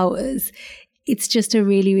 2.5 hours. It's just a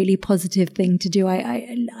really, really positive thing to do.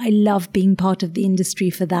 I love being part of the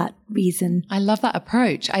industry for that reason. I love that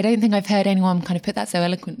approach. I don't think I've heard anyone kind of put that so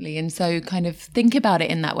eloquently and so kind of think about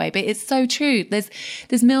it in that way. But it's so true.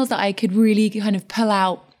 There's meals that I could really kind of pull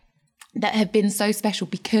out that have been so special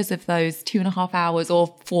because of those 2.5 hours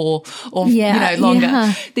or 4 or longer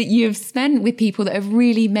that you've spent with people that have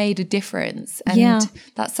really made a difference. And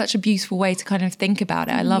that's such a beautiful way to kind of think about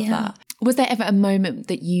it. I love that. Was there ever a moment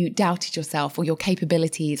that you doubted yourself or your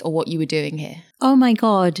capabilities or what you were doing here? Oh my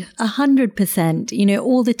God, 100%.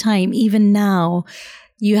 All the time, even now,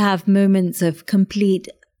 you have moments of complete,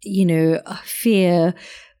 fear.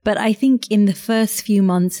 But I think in the first few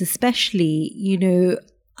months, especially,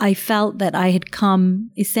 I felt that I had come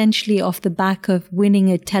essentially off the back of winning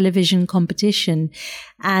a television competition.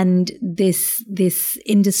 And this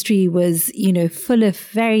industry was, full of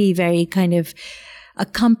very, very kind of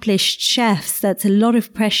accomplished chefs. That's a lot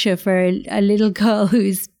of pressure for a little girl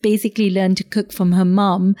who's basically learned to cook from her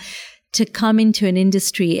mom to come into an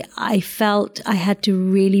industry. I felt I had to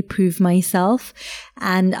really prove myself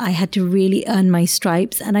and I had to really earn my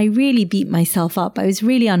stripes, and I really beat myself up. I was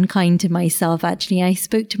really unkind to myself, actually. I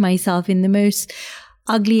spoke to myself in the most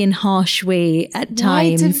ugly and harsh way at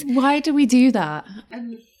times. Why do we do that?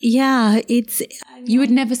 You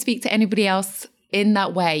would never speak to anybody else in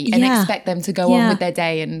that way and expect them to go on with their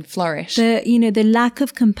day and flourish. The lack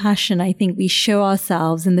of compassion I think we show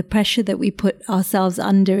ourselves and the pressure that we put ourselves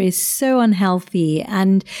under is so unhealthy.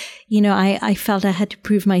 And, I felt I had to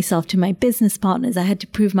prove myself to my business partners. I had to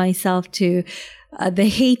prove myself to the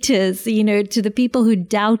haters, to the people who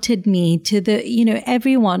doubted me, to the,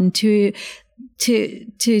 everyone, to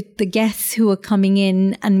the guests who were coming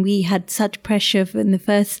in. And we had such pressure in the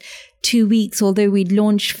first 2 weeks, although we'd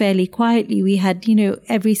launched fairly quietly. We had,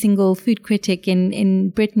 every single food critic in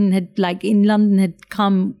Britain in London had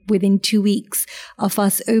come within 2 weeks of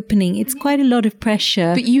us opening. It's quite a lot of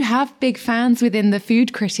pressure. But you have big fans within the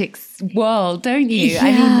food critics world, don't you?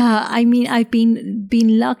 Yeah, I've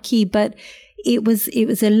been lucky, but it was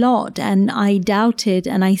a lot, and I doubted,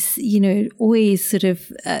 and I, always sort of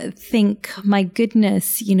think, my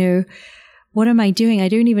goodness, what am I doing? I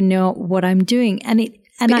don't even know what I'm doing. And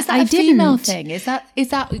is that a female thing? Is that?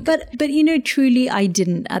 But truly I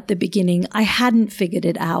didn't at the beginning. I hadn't figured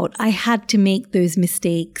it out. I had to make those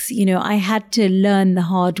mistakes. I had to learn the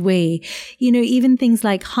hard way. Even things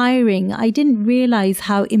like hiring, I didn't realize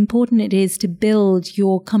how important it is to build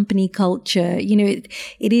your company culture.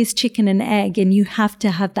 It is chicken and egg, and you have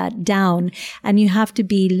to have that down, and you have to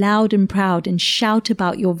be loud and proud and shout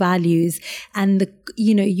about your values and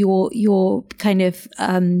your kind of,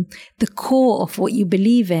 the core of what you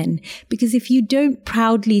believe in, because if you don't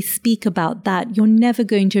proudly speak about that, you're never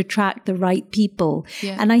going to attract the right people.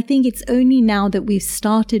 And I think it's only now that we've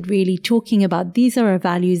started really talking about, these are our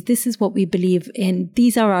values, this is what we believe in,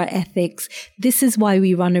 these are our ethics, this is why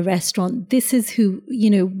we run a restaurant, this is who,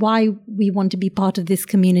 why we want to be part of this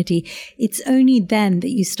community. It's only then that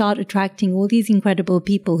you start attracting all these incredible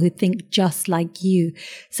people who think just like you.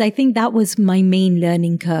 So I think that was my main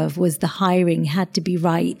learning curve, was the hiring had to be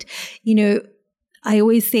right. I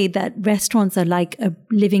always say that restaurants are like a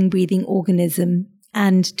living, breathing organism,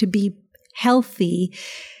 and to be healthy,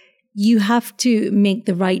 you have to make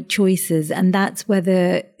the right choices. And that's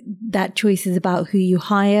whether that choice is about who you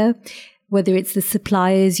hire, whether it's the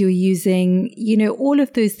suppliers you're using, all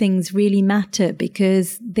of those things really matter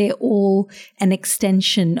because they're all an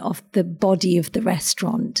extension of the body of the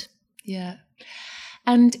restaurant. Yeah.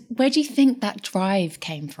 And where do you think that drive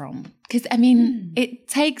came from? Because, I mean, it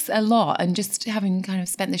takes a lot. And just having kind of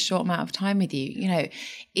spent this short amount of time with you,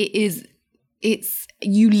 it's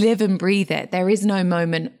you live and breathe it. There is no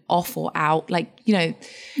moment off or out.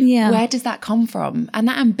 Where does that come from? And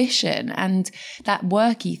that ambition and that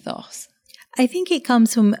work ethos? I think it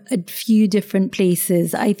comes from a few different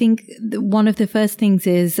places. I think one of the first things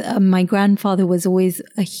is my grandfather was always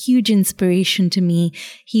a huge inspiration to me.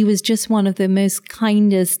 He was just one of the most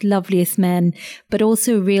kindest, loveliest men, but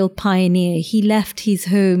also a real pioneer. He left his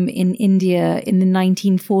home in India in the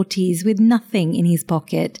 1940s with nothing in his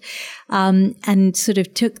pocket, and sort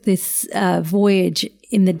of took this voyage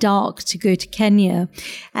in the dark to go to Kenya.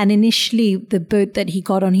 And initially the boat that he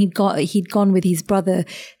got on, he'd gone with his brother.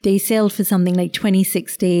 They sailed for something like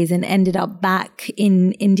 26 days and ended up back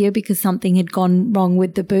in India because something had gone wrong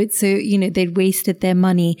with the boat. So, they'd wasted their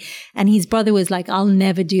money. And his brother was like, I'll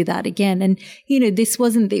never do that again. And, it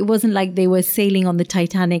wasn't like they were sailing on the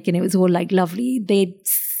Titanic and it was all like lovely. They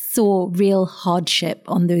saw real hardship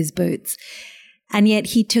on those boats. And yet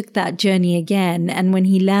he took that journey again. And when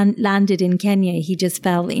he landed in Kenya, he just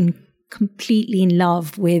fell completely in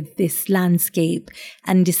love with this landscape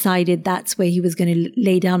and decided that's where he was going to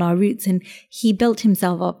lay down our roots. And he built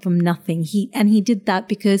himself up from nothing. He did that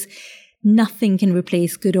because nothing can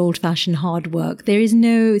replace good old-fashioned hard work. There is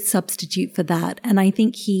no substitute for that. And I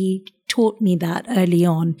think he taught me that early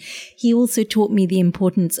on. He also taught me the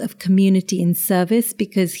importance of community and service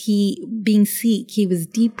because being Sikh, he was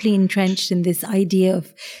deeply entrenched in this idea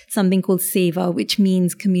of something called seva, which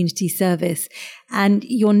means community service. And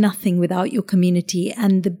you're nothing without your community.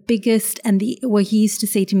 And the biggest what he used to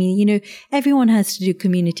say to me, everyone has to do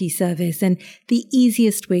community service. And the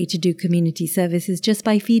easiest way to do community service is just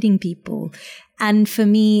by feeding people. And for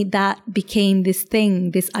me, that became this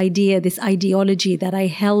thing, this idea, this ideology that I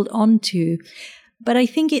held on to. But I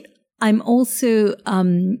think I'm also,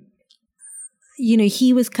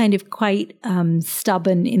 he was kind of quite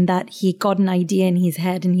stubborn in that he got an idea in his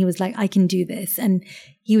head and he was like, I can do this. And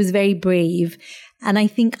he was very brave. And I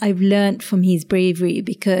think I've learned from his bravery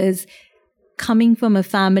because coming from a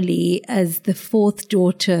family as the fourth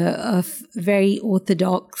daughter of very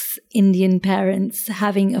orthodox Indian parents,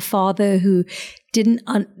 having a father who didn't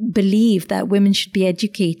believe that women should be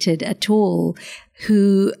educated at all,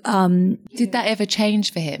 who... Did that ever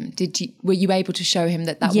change for him? Were you able to show him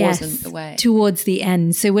that yes, wasn't the way? Towards the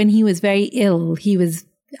end. So when he was very ill,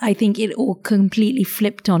 I think it all completely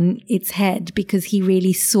flipped on its head because he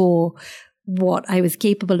really saw what I was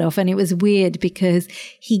capable of. And it was weird because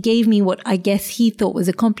he gave me what I guess he thought was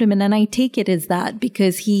a compliment. And I take it as that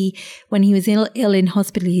because when he was ill in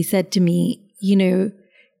hospital, he said to me,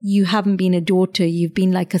 you haven't been a daughter, you've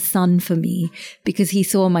been like a son for me, because he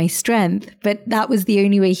saw my strength. But that was the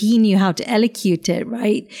only way he knew how to elocute it,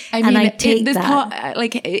 right? I take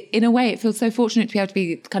that. In a way, it feels so fortunate to be able to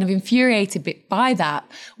be kind of infuriated by that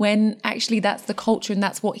when actually that's the culture and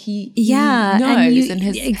that's what he knows and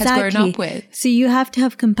has grown up with. So you have to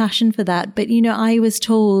have compassion for that. But, I was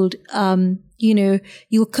told,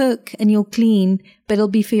 you'll cook and you'll clean, but it'll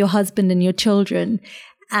be for your husband and your children.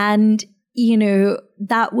 And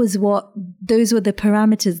those were the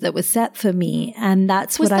parameters that were set for me. And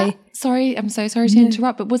that's sorry, I'm so sorry to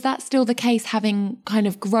interrupt, but was that still the case having kind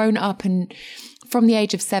of grown up and from the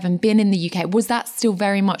age of 7 been in the UK? Was that still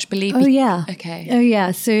very much believed? Oh, yeah. Okay. Oh,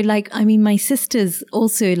 yeah. So my sisters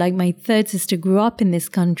also, my third sister grew up in this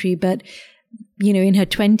country, but in her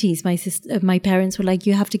 20s, my parents were like,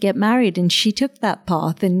 you have to get married. And she took that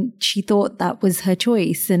path and she thought that was her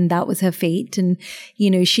choice and that was her fate. And,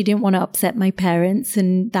 she didn't want to upset my parents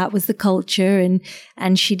and that was the culture.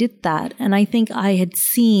 And she did that. And I think I had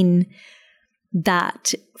seen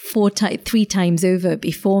that 3 times over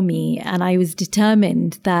before me. And I was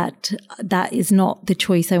determined that that is not the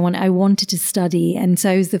choice I want. I wanted to study. And so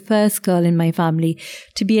I was the first girl in my family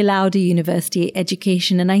to be allowed a university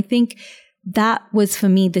education. And I think that was for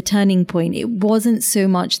me the turning point. It wasn't so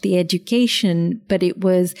much the education, but it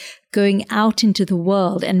was going out into the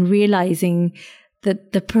world and realizing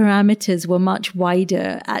that the parameters were much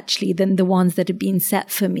wider actually than the ones that had been set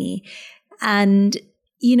for me. And,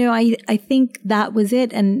 I think that was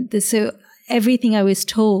it. And so everything I was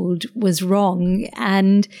told was wrong.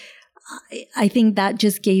 And I think that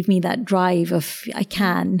just gave me that drive of I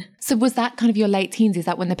can. So was that kind of your late teens? Is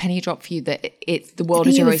that when the penny dropped for you that it's the world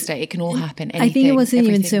is your oyster? It can all happen. Anything, I think it wasn't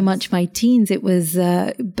even so much my teens. It was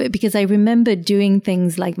because I remember doing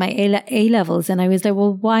things like my A levels, and I was like,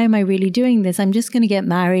 well, why am I really doing this? I'm just going to get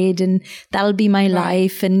married, and that'll be my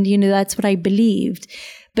life, and that's what I believed.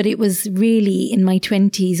 But it was really in my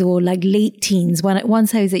 20s or like late teens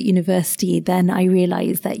once I was at university, then I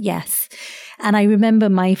realized that yes. And I remember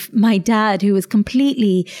my dad, who was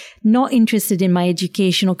completely not interested in my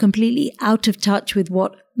education or completely out of touch with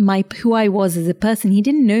who I was as a person. He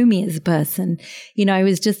didn't know me as a person. I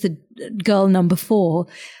was just a girl number 4.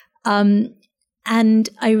 And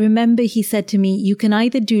I remember he said to me, you can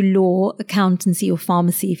either do law, accountancy, or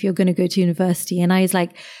pharmacy if you're going to go to university. And I was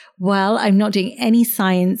like, well, I'm not doing any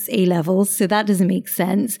science A levels, so that doesn't make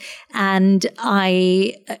sense. And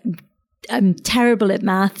I'm terrible at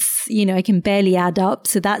maths. I can barely add up.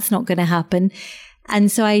 So that's not going to happen.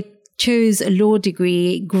 And so I chose a law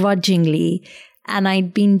degree grudgingly. And I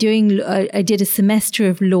did a semester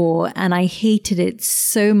of law and I hated it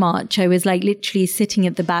so much. I was like literally sitting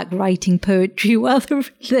at the back writing poetry while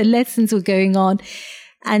the lessons were going on.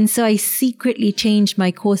 And so I secretly changed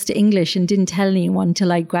my course to English and didn't tell anyone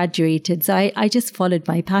until I graduated. So I just followed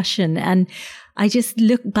my passion. And I just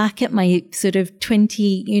look back at my sort of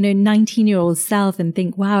 19-year-old self and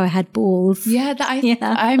think, wow, I had balls. Yeah,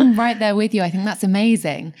 I'm right there with you. I think that's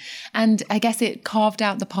amazing. And I guess it carved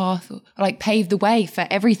out the path, like paved the way for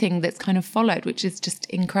everything that's kind of followed, which is just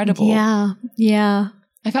incredible. Yeah.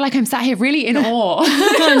 I feel like I'm sat here really in awe.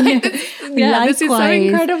 This is so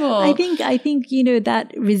incredible. I think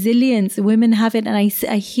that resilience, women have it.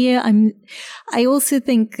 And I also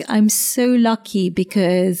think I'm so lucky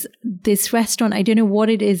because this restaurant, I don't know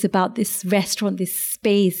what it is about this restaurant, this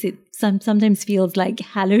space. It sometimes feels like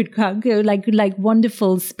hallowed ground, like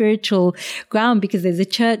wonderful spiritual ground because there's a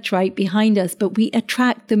church right behind us. But we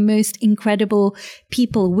attract the most incredible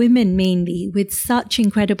people, women mainly, with such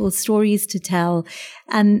incredible stories to tell.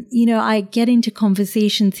 And, I get into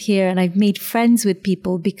conversations here and I've made friends with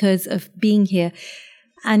people because of being here.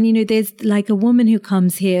 And, there's like a woman who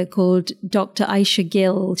comes here called Dr. Aisha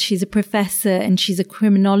Gill. She's a professor and she's a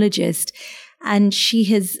criminologist. And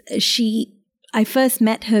I first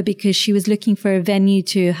met her because she was looking for a venue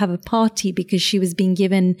to have a party because she was being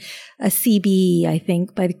given a CBE, I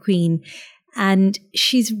think, by the Queen. And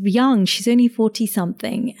she's young. She's only 40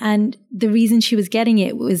 something. And the reason she was getting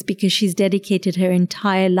it was because she's dedicated her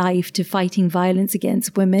entire life to fighting violence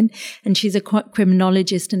against women. And she's a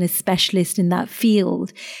criminologist and a specialist in that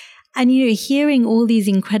field. And, hearing all these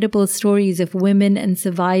incredible stories of women and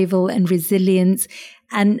survival and resilience,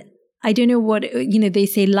 and I don't know what, they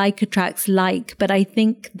say like attracts like, but I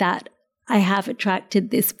think that I have attracted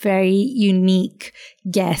this very unique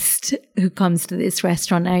guest who comes to this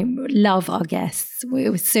restaurant. I love our guests.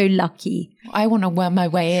 We're so lucky. I want to worm my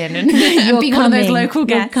way in and be one of those local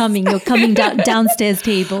guests. You're coming downstairs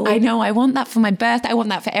table. I know. I want that for my birthday. I want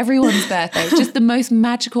that for everyone's birthday. It's just the most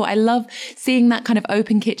magical. I love seeing that kind of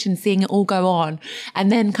open kitchen, seeing it all go on.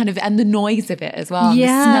 And then and the noise of it as well.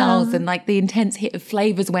 Yeah. The smells and like the intense hit of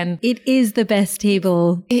flavors when... It is the best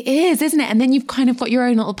table. It is, isn't it? And then you've kind of got your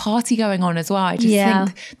own little party going on as well. I just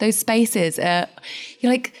think those spaces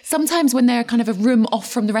you're like, sometimes when they're kind of a room off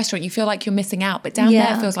from the restaurant, you feel like you're missing out. But down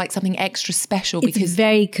there feels like something extra special because it's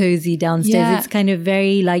very cozy downstairs. Yeah. It's kind of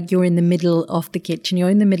very like you're in the middle of the kitchen. You're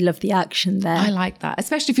in the middle of the action there. I like that.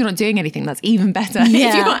 Especially if you're not doing anything, that's even better. Yeah.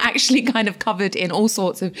 If you're not actually kind of covered in all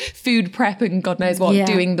sorts of food prep and God knows what,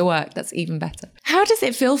 doing the work, that's even better. How does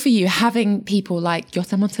it feel for you having people like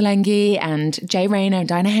Yota Motolengi and Jay Rayner and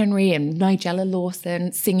Dinah Henry and Nigella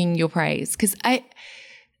Lawson singing your praise? Because I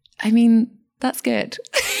mean... That's good.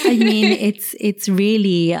 I mean, it's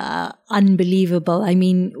really unbelievable. I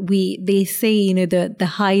mean, they say, the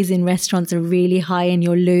highs in restaurants are really high and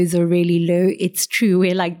your lows are really low. It's true.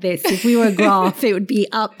 We're like this. If we were a graph, it would be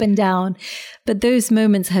up and down. But those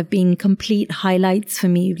moments have been complete highlights for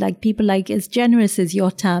me. Like people like as generous as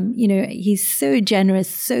Yotam, he's so generous,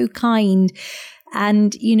 so kind,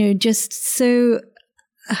 and, just so,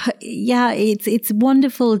 it's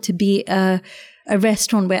wonderful to be a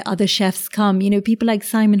restaurant where other chefs come, people like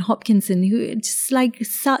Simon Hopkinson, who are just like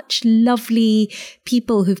such lovely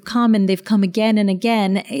people who've come and they've come again and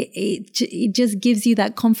again. It just gives you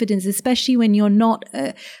that confidence, especially when you're not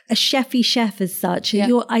a chefy chef as such. Yeah.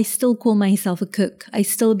 I still call myself a cook. I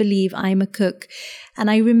still believe I'm a cook. And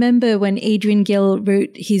I remember when Adrian Gill wrote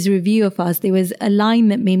his review of us, there was a line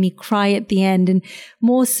that made me cry at the end, and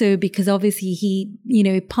more so because obviously he,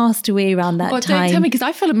 passed away around that time. Don't tell me, because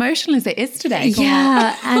I feel emotional as it is today.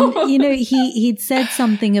 Yeah. And, he'd said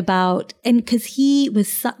something about, and because he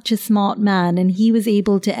was such a smart man and he was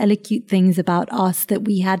able to elocute things about us that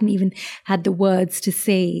we hadn't even had the words to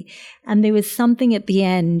say. And there was something at the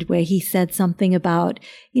end where he said something about,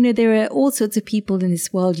 there are all sorts of people in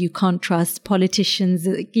this world you can't trust, politicians,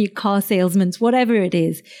 car salesmen, whatever it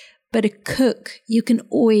is. But a cook, you can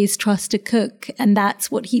always trust a cook. And that's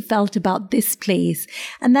what he felt about this place.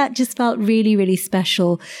 And that just felt really, really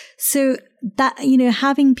special. So that,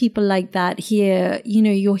 having people like that here,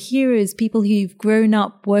 your heroes, people who you've grown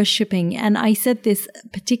up worshipping. And I said this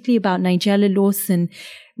particularly about Nigella Lawson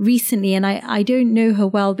recently, and I don't know her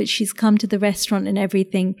well, but she's come to the restaurant and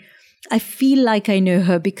everything. I feel like I know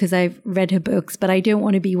her because I've read her books, but I don't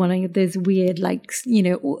want to be one of those weird,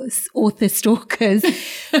 author stalkers.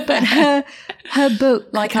 But her book,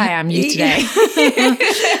 like I am you today.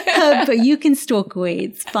 But you can stalk away.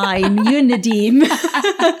 It's fine. You and Nadeem.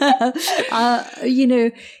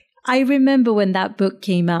 I remember when that book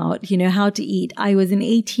came out, How to Eat. I was an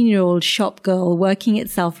 18-year-old shop girl working at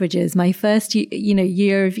Selfridges, my first,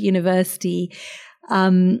 year of university,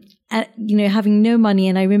 having no money.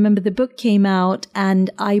 And I remember the book came out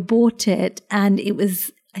and I bought it, and it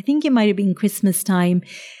was, I think it might have been Christmas time.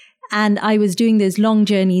 And I was doing those long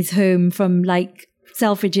journeys home from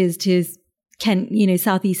Selfridges to Kent,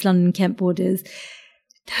 Southeast London, Kent borders,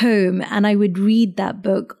 home, and I would read that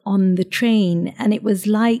book on the train, and it was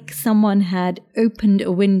like someone had opened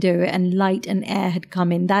a window and light and air had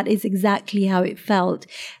come in. That is exactly how it felt.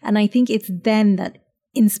 And I think it's then that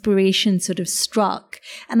inspiration sort of struck.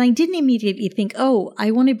 And I didn't immediately think, oh,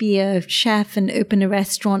 I want to be a chef and open a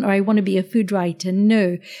restaurant, or I want to be a food writer.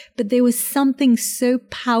 No, but there was something so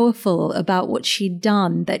powerful about what she'd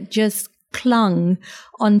done that just clung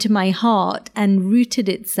onto my heart and rooted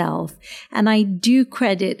itself. And I do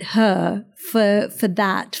credit her for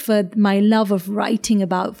that, for my love of writing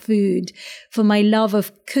about food, for my love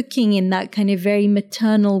of cooking in that kind of very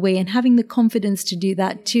maternal way, and having the confidence to do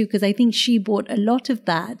that too, because I think she brought a lot of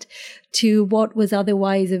that to what was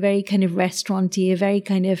otherwise a very kind of restauranty, a very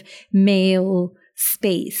kind of male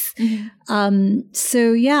space. Mm-hmm.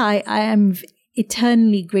 So yeah, I am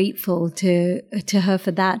eternally grateful to her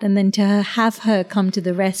for that. And then to have her come to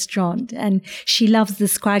the restaurant, and she loves the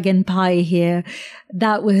scrag and pie here.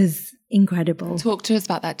 That was incredible. Talk to us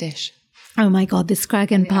about that dish. Oh my God, the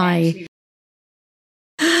scrag and pie.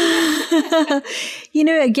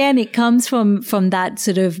 Again, it comes from that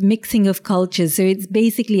sort of mixing of cultures. So it's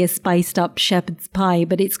basically a spiced up shepherd's pie,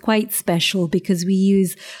 but it's quite special because we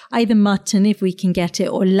use either mutton, if we can get it,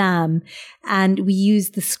 or lamb. And we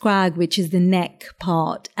use the scrag, which is the neck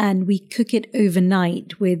part, and we cook it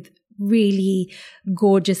overnight with really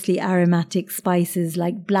gorgeously aromatic spices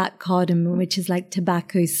like black cardamom, which is like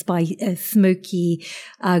tobacco spice, smoky,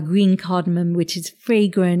 green cardamom, which is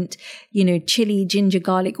fragrant, chili, ginger,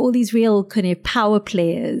 garlic, all these real kind of power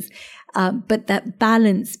players. But that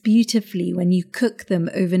balance beautifully when you cook them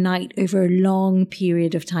overnight over a long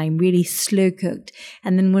period of time, really slow cooked.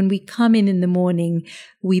 And then when we come in the morning,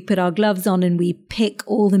 we put our gloves on and we pick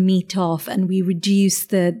all the meat off and we reduce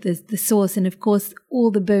the sauce. And of course,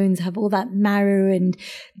 all the bones have all that marrow and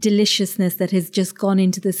deliciousness that has just gone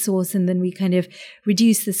into the sauce. And then we kind of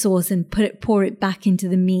reduce the sauce and pour it back into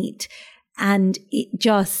the meat. And it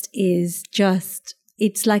just is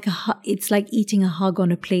it's like eating a hug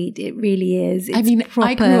on a plate. It really is. It's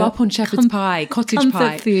I grew up on shepherd's pie, cottage comfort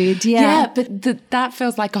pie. Food, yeah. Yeah, but that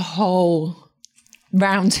feels like a whole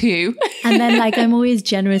round two. And then I'm always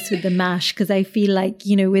generous with the mash because I feel like,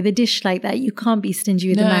 with a dish like that, you can't be stingy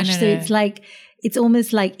with the mash. So it's it's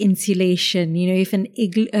almost like insulation. If an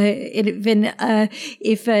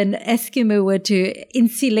Eskimo were to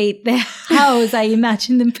insulate their house, I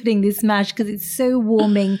imagine them putting this mash because it's so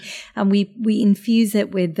warming, and we infuse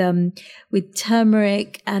it with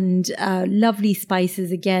turmeric and lovely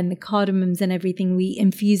spices. Again, the cardamoms and everything. We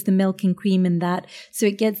infuse the milk and cream in that, so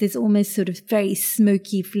it gets this almost sort of very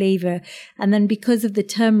smoky flavor. And then because of the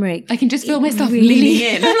turmeric, I can just feel myself leaning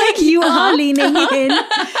in. Like you are leaning in.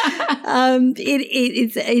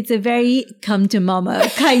 It's a very come to mama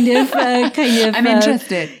kind of. I'm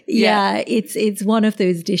interested. Yeah, it's one of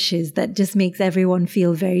those dishes that just makes everyone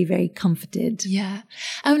feel very, very comforted. Yeah.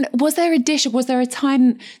 Was there a dish? Was there a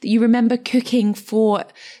time that you remember cooking for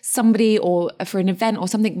somebody or for an event or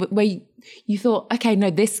something where you thought, okay, no,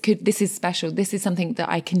 this is special. This is something that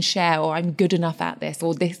I can share, or I'm good enough at this,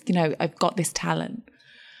 or this, I've got this talent?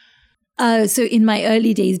 So in my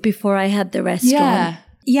early days before I had the restaurant.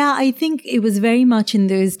 Yeah, I think it was very much in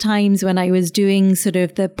those times when I was doing sort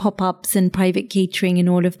of the pop-ups and private catering and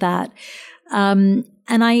all of that.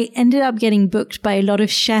 And I ended up getting booked by a lot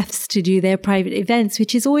of chefs to do their private events,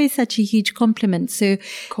 which is always such a huge compliment. So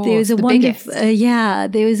there was a wonderful,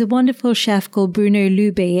 there was a wonderful chef called Bruno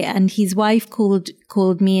Lube, and his wife called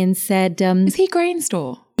me and said, "Is he Grain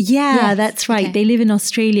Store?" Yeah, yes, that's right. Okay. They live in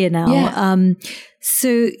Australia now. Yeah.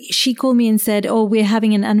 So she called me and said, "Oh, we're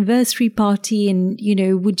having an anniversary party and,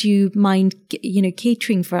 would you mind,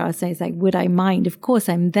 catering for us?" I was like, would I mind? Of course,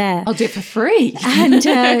 I'm there. I'll do it for free. And,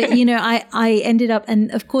 I ended up,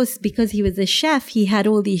 and of course, because he was a chef, he had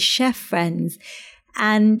all these chef friends.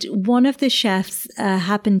 And one of the chefs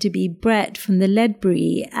happened to be Brett from the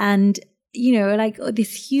Ledbury. And,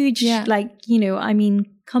 this huge,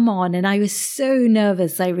 come on. And I was so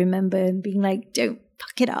nervous, I remember, being like, don't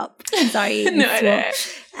fuck it up. Sorry. No.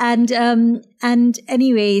 And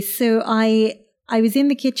anyway, so I was in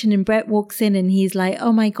the kitchen and Brett walks in and he's like,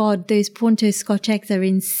 "Oh my God, those Pronto Scotch eggs are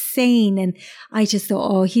insane." And I just thought,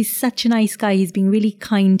 oh, he's such a nice guy. He's been really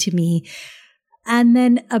kind to me. And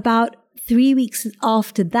then about 3 weeks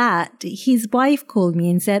after that, his wife called me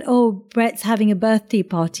and said, "Oh, Brett's having a birthday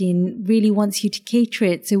party and really wants you to cater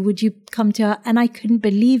it. So would you come to her?" And I couldn't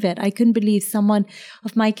believe it. I couldn't believe someone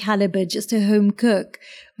of my caliber, just a home cook,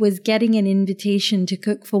 was getting an invitation to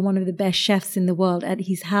cook for one of the best chefs in the world at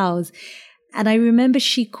his house. And I remember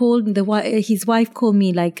she called, his wife called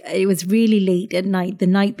me, like, it was really late at night, the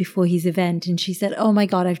night before his event. And she said, "Oh my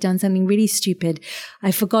God, I've done something really stupid.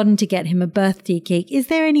 I've forgotten to get him a birthday cake. Is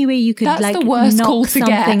there any way you could the worst knock call to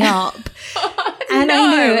something get. up?" And no.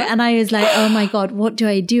 I know. And I was like, oh my God, what do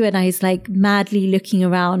I do? And I was like madly looking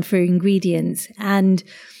around for ingredients. And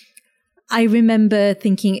I remember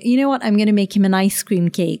thinking, you know what? I'm going to make him an ice cream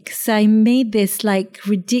cake. So I made this like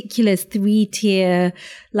ridiculous 3-tier,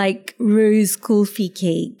 like rose kulfi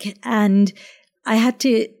cake. And I had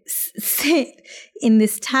to sit in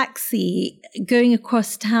this taxi going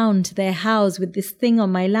across town to their house with this thing on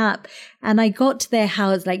my lap. And I got to their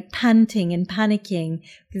house like panting and panicking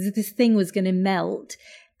because this thing was going to melt.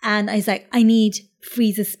 And I was like, "I need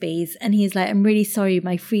freezer space." And he's like, "I'm really sorry,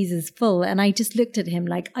 my freezer's full." And I just looked at him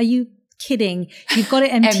like, "Are you kidding? You've got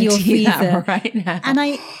to empty your freezer right now." And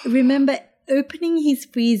I remember opening his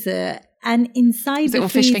freezer, and inside was the it all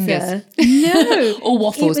freezer, fish fingers? No, or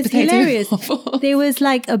waffles, it was potato hilarious. waffles. There was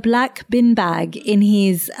like a black bin bag in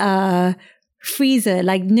his freezer,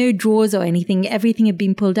 like no drawers or anything. Everything had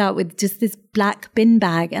been pulled out with just this black bin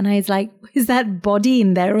bag. And I was like, is that body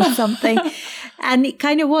in there or something? And it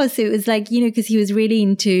kind of was. So it was like, because he was really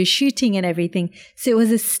into shooting and everything. So it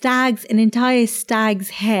was an entire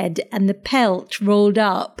stag's head and the pelt rolled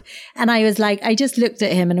up. And I was like, I just looked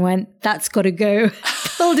at him and went, "That's got to go."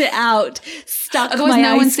 Pulled it out, stuck Otherwise my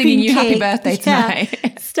no ice one's cream singing you cake. happy birthday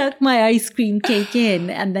tonight. Stuck my ice cream cake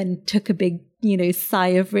in and then took a big, sigh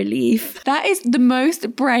of relief. That is the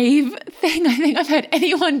most brave thing I think I've heard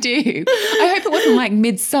anyone do. I hope it wasn't like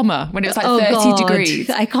midsummer when it was like 30 degrees.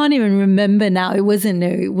 I can't even remember now. It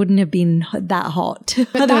wouldn't have been that hot.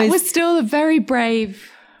 But that was still a very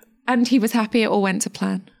brave, and he was happy it all went to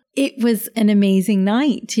plan. It was an amazing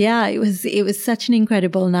night. Yeah, it was such an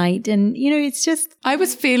incredible night. And, it's just... I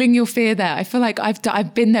was feeling your fear there. I feel like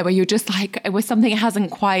I've been there where you're just like, it was something that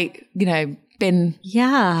hasn't quite, been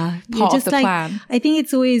part of the plan. I think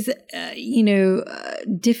it's always,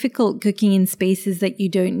 difficult cooking in spaces that you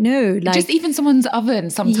don't know. Like just even someone's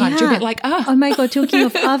oven sometimes, you're a bit like, Oh my God, talking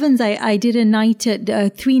of ovens, I did a night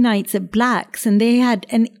at 3 nights at Black's, and they had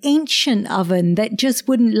an ancient oven that just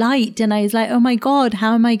wouldn't light. And I was like, oh my God,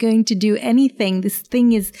 how am I going to do anything? This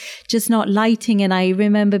thing is just not lighting. And I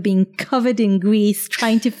remember being covered in grease,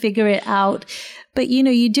 trying to figure it out. But,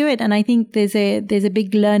 you do it. And I think there's a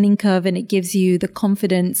big learning curve, and it gives you the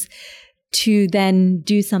confidence to then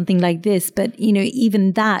do something like this. But,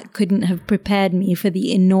 even that couldn't have prepared me for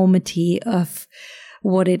the enormity of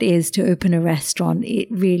what it is to open a restaurant. It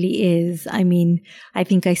really is. I mean, I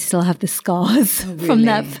think I still have the scars from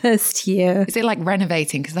that first year. Is it like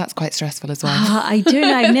renovating? Because that's quite stressful as well. I don't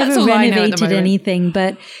know. I've never renovated anything.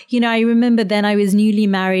 But, I remember then I was newly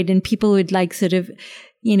married, and people would like sort of,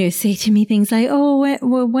 say to me things like, "Oh,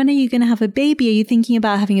 when are you going to have a baby? Are you thinking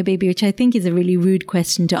about having a baby?" Which I think is a really rude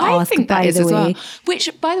question to ask, I think that is as well. Which,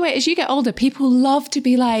 by the way, as you get older, people love to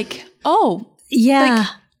be like, "Oh, yeah." Like,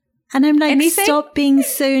 and I'm like, anything? Stop being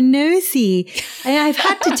so nosy. I've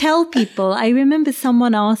had to tell people. I remember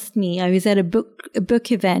someone asked me, I was at a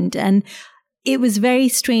book event, and it was very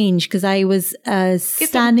strange because I was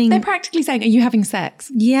standing. They're practically saying, "Are you having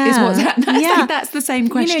sex?" Yeah, is what's happening. That's the same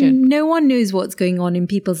question. No one knows what's going on in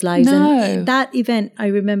people's lives. No. And that event, I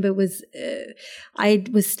remember, was I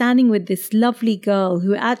was standing with this lovely girl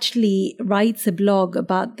who actually writes a blog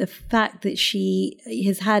about the fact that she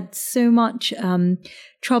has had so much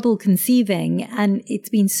trouble conceiving, and it's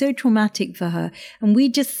been so traumatic for her. And we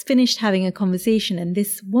just finished having a conversation, and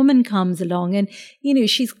this woman comes along, and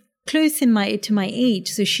she's close to my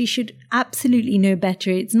age, so she should absolutely know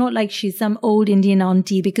better. It's not like she's some old Indian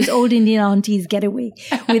auntie, because old Indian aunties get away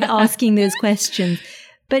with asking those questions.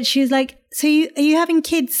 But she was like, "So are you having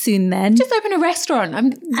kids soon then?" Just open a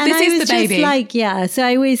restaurant. This is the baby. Just like, yeah. So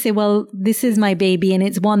I always say, well, this is my baby, and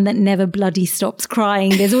it's one that never bloody stops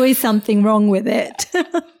crying. There's always something wrong with it.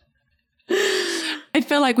 I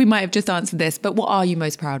feel like we might have just answered this, but what are you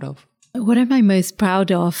most proud of? What am I most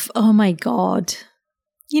proud of? Oh my God.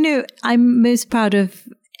 I'm most proud of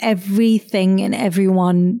everything and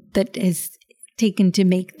everyone that has taken to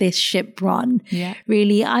make this ship run. Yeah.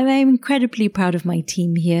 Really, I'm incredibly proud of my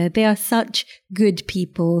team here. They are such good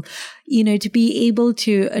people. To be able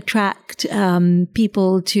to attract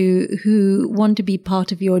people who want to be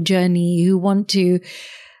part of your journey, who want to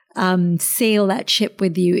sail that ship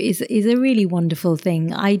with you is a really wonderful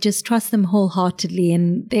thing. I just trust them wholeheartedly,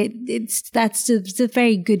 and that's a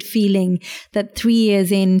very good feeling that 3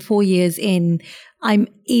 years in, 4 years in, I'm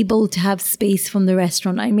able to have space from the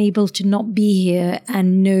restaurant. I'm able to not be here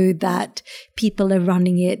and know that people are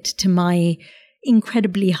running it to my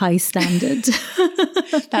incredibly high standard.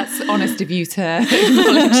 That's honest of you to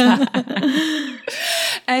acknowledge that.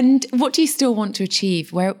 And what do you still want to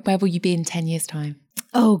achieve? Where will you be in 10 years' time?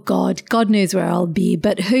 Oh God knows where I'll be,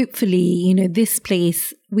 but hopefully, this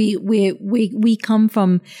place, we come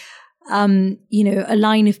from, a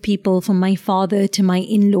line of people from my father to my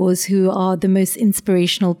in-laws who are the most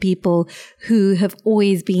inspirational people, who have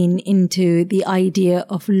always been into the idea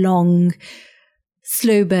of long,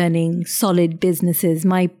 slow burning, solid businesses.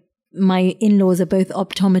 My in-laws are both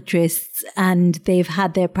optometrists, and they've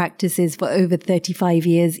had their practices for over 35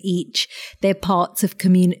 years each. They're parts of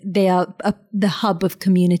they are the hub of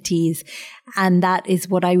communities. And that is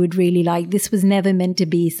what I would really like. This was never meant to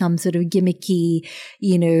be some sort of gimmicky,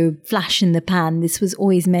 flash in the pan. This was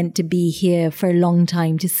always meant to be here for a long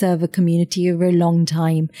time, to serve a community over a long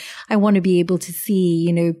time. I want to be able to see,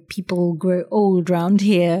 people grow old around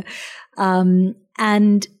here.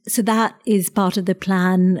 And so that is part of the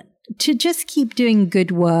plan. To just keep doing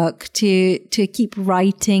good work, to keep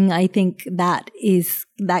writing. I think that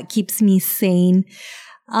keeps me sane.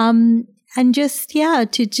 And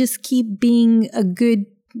to just keep being a good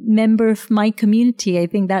member of my community. I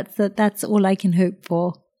think that's all I can hope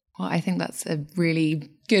for. Well, I think that's a really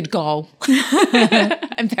good goal.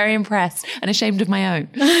 I'm very impressed and ashamed of my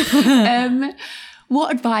own.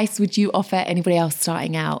 What advice would you offer anybody else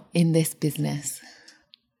starting out in this business?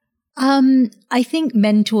 I think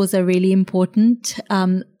mentors are really important.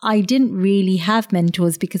 I didn't really have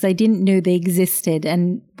mentors because I didn't know they existed,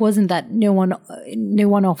 and wasn't that no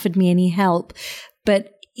one offered me any help,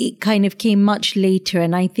 but it kind of came much later.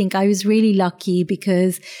 And I think I was really lucky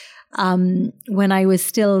because, when I was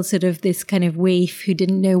still sort of this kind of waif who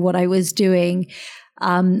didn't know what I was doing,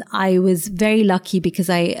 I was very lucky because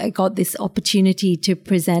I got this opportunity to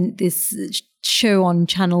present this show on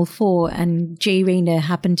Channel 4, and Jay Rayner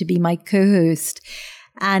happened to be my co-host.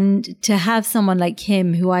 And to have someone like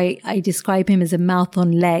him, who I describe him as a mouth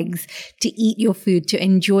on legs, to eat your food, to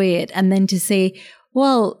enjoy it, and then to say,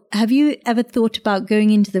 well, have you ever thought about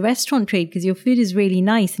going into the restaurant trade? Because your food is really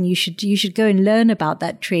nice and you should go and learn about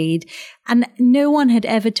that trade. And no one had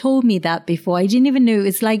ever told me that before. I didn't even know.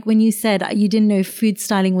 It's like when you said you didn't know food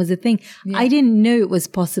styling was a thing. Yeah. I didn't know it was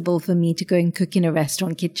possible for me to go and cook in a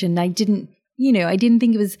restaurant kitchen. I didn't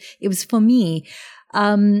think it was for me.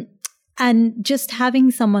 And just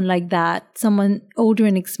having someone like that, someone older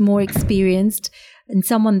and more experienced, and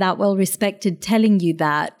someone that well respected telling you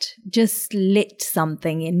that just lit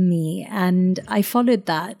something in me. And I followed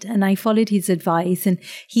that, and I followed his advice. And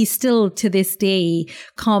he still to this day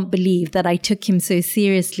can't believe that I took him so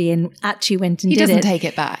seriously and actually went and did it. He doesn't take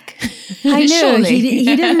it back. I know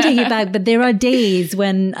he doesn't take it back, but there are days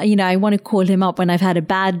when, I want to call him up when I've had a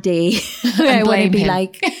bad day where I want to be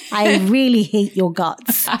like, I really hate your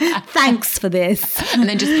guts. Thanks for this. And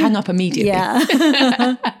then just hang up immediately.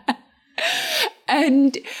 Yeah.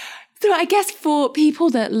 And so I guess for people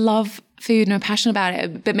that love food and are passionate about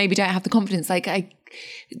it, but maybe don't have the confidence, do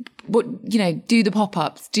the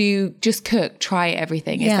pop-ups, just cook, try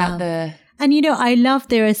everything. Is that the... And, I love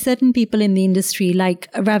there are certain people in the industry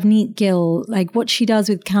like Ravneet Gill, like what she does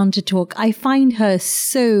with Counter Talk. I find her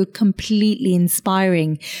so completely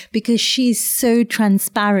inspiring because she's so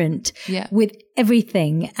transparent with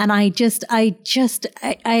everything. And I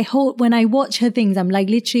hold, when I watch her things, I'm like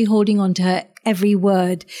literally holding on to her every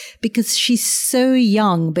word because she's so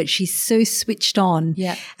young, but she's so switched on.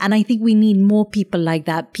 Yeah. And I think we need more people like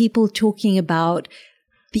that, people talking about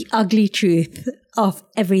the ugly truth of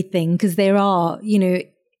everything, because there are,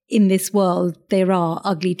 in this world, there are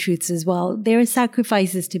ugly truths as well. There are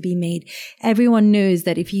sacrifices to be made. Everyone knows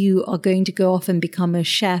that if you are going to go off and become a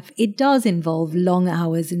chef, it does involve long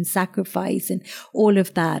hours and sacrifice and all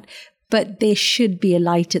of that. But there should be a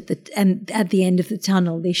light at the end of the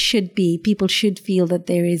tunnel. People should feel that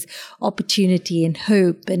there is opportunity and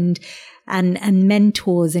hope and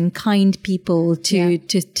mentors and kind people to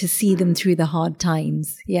see them through the hard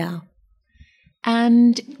times. Yeah.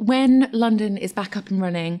 And when London is back up and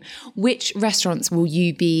running, which restaurants will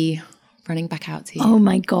you be running back out to? Oh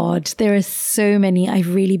my God, there are so many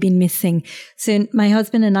I've really been missing. So my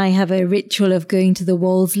husband and I have a ritual of going to the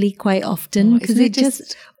Wolseley quite often because it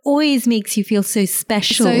just always makes you feel so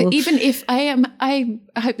special. So even if I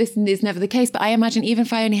hope this is never the case, but I imagine even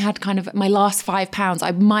if I only had kind of my last £5, I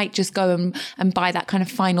might just go and buy that kind of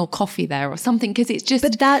final coffee there or something, because it's just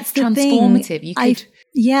transformative. You could...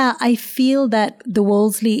 I feel that the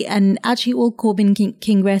Wolseley and actually all Corbin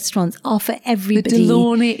King restaurants are for everybody. The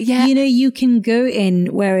Delaunay, you can go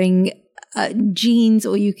in wearing jeans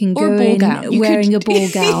or you can go in wearing a ball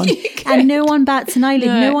gown and no one bats an eyelid.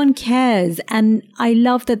 No one cares. And I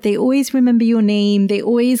love that they always remember your name. They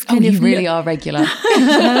always you really are regular.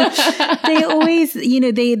 They always,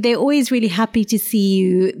 they're always really happy to see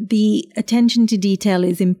you. The attention to detail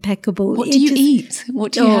is impeccable. What do you eat?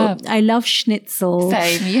 What do you have? I love schnitzel.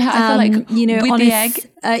 Same. Yeah, I feel like with the egg.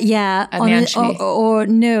 Or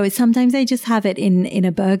no, sometimes I just have it in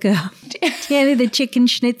a burger. The chicken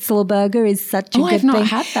schnitzel burger is such a good thing. I've not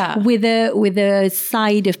had that. With a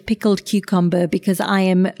side of pickled cucumber, because I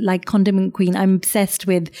am like condiment queen. I'm obsessed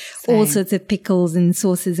with all sorts of pickles and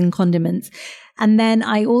sauces and condiments. And then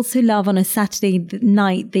I also love on a Saturday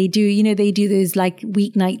night, they do those like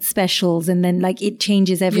weeknight specials, and then like it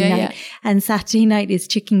changes every night. Yeah. And Saturday night is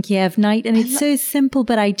chicken Kiev night, and it's so simple,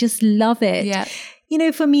 but I just love it. Yeah.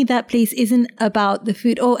 For me, that place isn't about the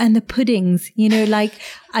food. Oh, and the puddings, like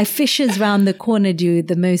Fisher's round the corner do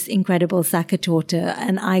the most incredible sakatorta,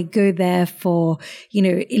 and I go there for,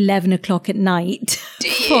 11 o'clock at night.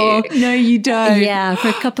 No, you don't. Yeah, for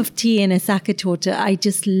a cup of tea and a sakatorta. I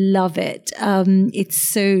just love it. It's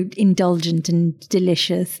so indulgent and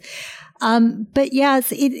delicious. But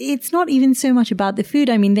yes, it's not even so much about the food.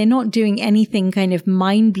 I mean, they're not doing anything kind of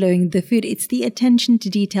mind-blowing with the food. It's the attention to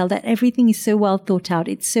detail, that everything is so well thought out.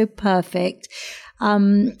 It's so perfect.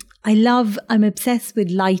 I'm obsessed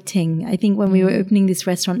with lighting. I think when we were opening this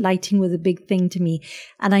restaurant, lighting was a big thing to me.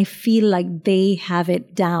 And I feel like they have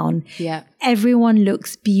it down. Yeah. Everyone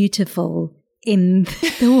looks beautiful in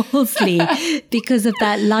the Wolseley because of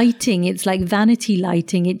that lighting. It's like vanity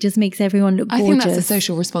lighting. It just makes everyone look gorgeous. I think that's a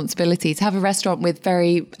social responsibility to have a restaurant with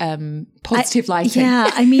very positive lighting.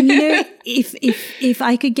 Yeah, I mean, if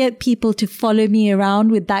I could get people to follow me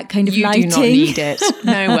around with that kind of lighting. You do not need it.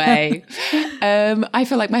 No way. I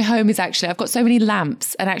feel like my home is I've got so many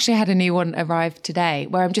lamps, and actually I had a new one arrive today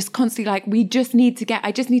where I'm just constantly like, I just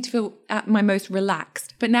need to feel at my most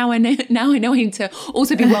relaxed. But now I know I need to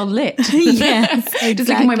also be well lit. Yes, exactly. Just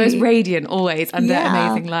looking my most radiant always under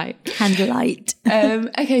amazing light. Candlelight.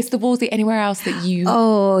 Okay, so the Wolseley, anywhere else that you...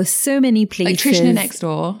 Oh, so many places. Like Trishna next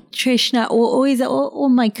door. Trishna, or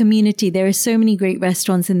my community. There are so many great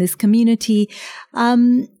restaurants in this community.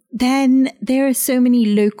 Then there are so many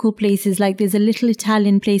local places. Like there's a little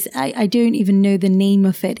Italian place. I don't even know the name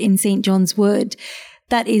of it in St. John's Wood.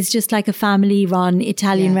 That is just like a family-run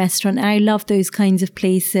Italian restaurant. I love those kinds of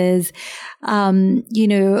places.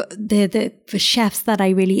 The chefs that I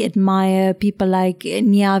really admire, people like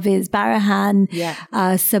Nyaviz Barahan,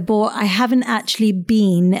 Sabor. I haven't actually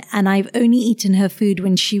been, and I've only eaten her food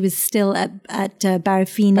when she was still at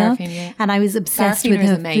Barafina, and I was obsessed with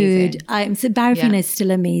her food. Barafina is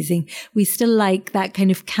still amazing. We still like that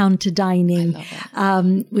kind of counter dining,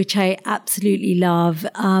 which I absolutely love.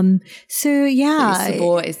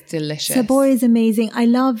 Sabor is delicious. Sabor is amazing. I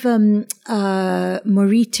love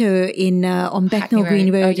Morito on Bethnal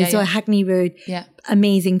Green Road, Hackney Road. Yeah.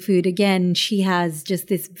 Amazing food. Again, she has just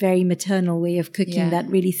this very maternal way of cooking that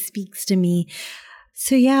really speaks to me.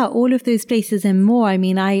 So all of those places and more. I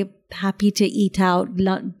mean, I'm happy to eat out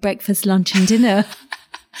breakfast, lunch and dinner.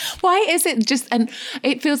 Why is it just, and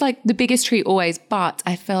it feels like the biggest treat always, but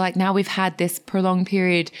I feel like now we've had this prolonged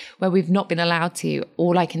period where we've not been allowed to.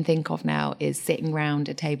 All I can think of now is sitting around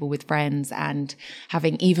a table with friends and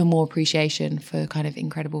having even more appreciation for kind of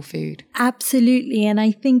incredible food. Absolutely. And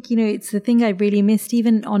I think, it's the thing I really missed.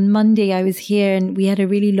 Even on Monday, I was here and we had a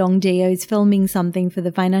really long day. I was filming something for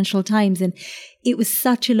the Financial Times and it was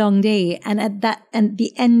such a long day. And at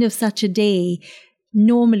the end of such a day,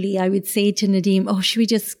 normally I would say to Nadeem, oh, should we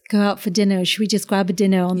just go out for dinner? Should we just grab a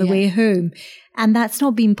dinner on the way home? And that's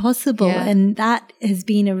not been possible. Yeah. And that has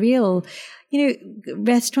been a real,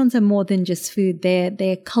 restaurants are more than just food.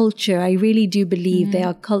 They're culture. I really do believe they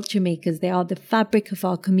are culture makers. They are the fabric of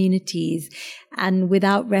our communities. And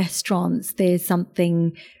without restaurants, there's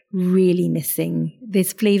something really missing.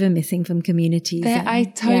 There's flavor missing from communities. I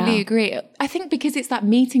totally agree. I think because it's that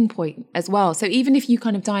meeting point as well. So even if you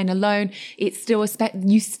kind of dine alone, it's still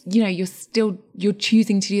you're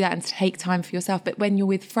choosing to do that and to take time for yourself. But when you're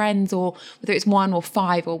with friends, or whether it's 1 or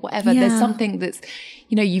 5 or whatever, there's something that's,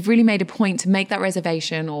 you've really made a point to make that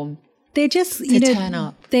reservation, or they're just, turn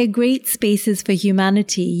up. They're great spaces for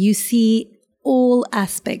humanity. You see all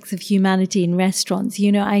aspects of humanity in restaurants.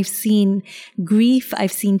 I've seen grief.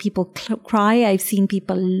 I've seen people cry. I've seen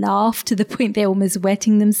people laugh to the point they're almost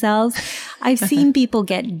wetting themselves. I've seen people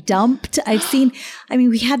get dumped.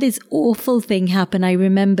 We had this awful thing happen. I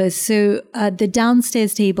remember. So, the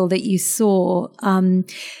downstairs table that you saw,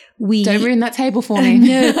 don't ruin that table for me.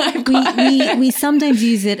 No, we sometimes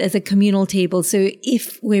use it as a communal table. So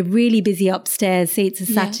if we're really busy upstairs, say it's a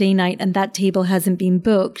Saturday night and that table hasn't been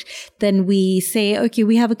booked, then we say, okay,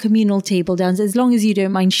 we have a communal table downstairs, as long as you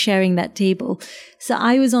don't mind sharing that table. So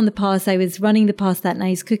I was on the pass. I was running the pass that night, I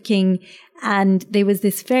was cooking. And there was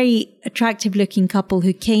this very attractive looking couple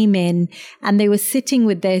who came in and they were sitting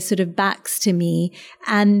with their sort of backs to me.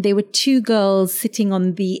 And there were 2 girls sitting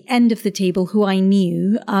on the end of the table who I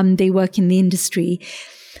knew. They work in the industry.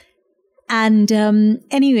 And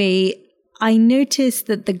anyway, I noticed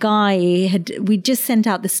that the guy we just sent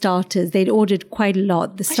out the starters. They'd ordered quite a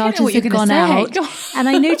lot. The starters had gone out. And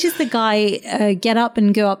I noticed the guy get up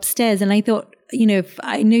and go upstairs. And I thought,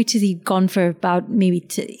 I noticed he'd gone for about maybe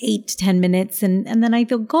 8 to 10 minutes. And then I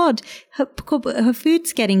thought, God, her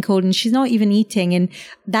food's getting cold and she's not even eating. And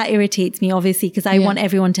that irritates me, obviously, because I want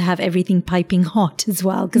everyone to have everything piping hot as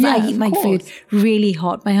well. Because I eat my food really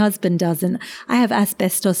hot. My husband doesn't. I have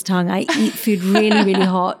asbestos tongue. I eat food really, really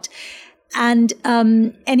hot. And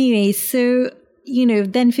anyway, so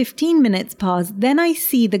then 15 minutes pass. Then I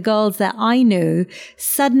see the girls that I know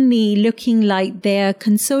suddenly looking like they're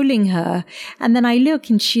consoling her. And then I look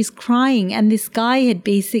and she's crying. And this guy had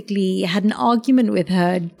basically had an argument with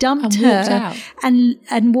her, dumped her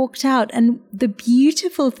and walked out. And the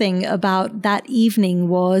beautiful thing about that evening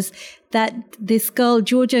was that this girl,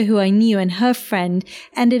 Georgia, who I knew, and her friend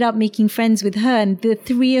ended up making friends with her. And the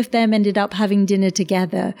 3 of them ended up having dinner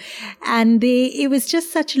together. And it was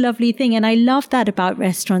just such a lovely thing. And I love that about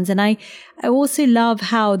restaurants. And I also love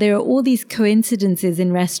how there are all these coincidences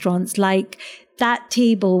in restaurants, like that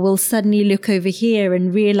table will suddenly look over here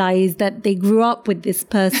and realize that they grew up with this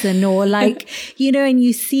person, or like, and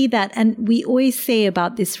you see that. And we always say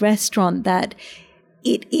about this restaurant that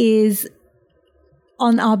it is,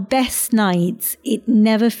 on our best nights, it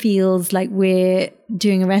never feels like we're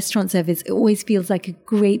doing a restaurant service. It always feels like a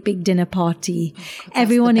great big dinner party. Oh God,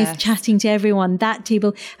 everyone is chatting to everyone, that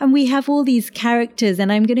table. And we have all these characters.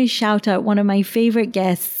 And I'm going to shout out one of my favorite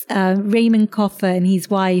guests, Raymond Coffer and his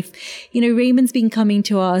wife. Raymond's been coming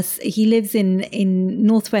to us. He lives in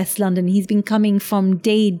Northwest London. He's been coming from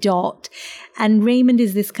day dot. And Raymond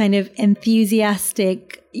is this kind of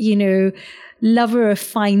enthusiastic, lover of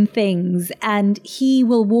fine things, and he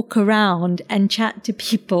will walk around and chat to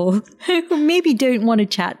people who maybe don't want to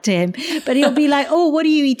chat to him, but he'll be like, oh, what are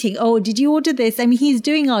you eating? Oh, did you order this? I mean, he's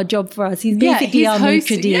doing our job for us. He's basically our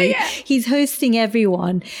maître d'. He's hosting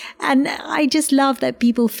everyone. And I just love that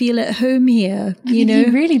people feel at home here. He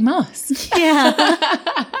really must.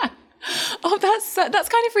 Yeah. Oh, that's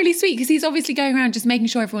kind of really sweet, because he's obviously going around just making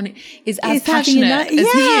sure everyone is as passionate as he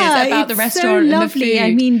is about the restaurant and the food.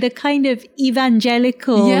 I mean, the kind of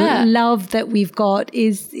evangelical love that we've got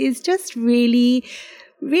is just really,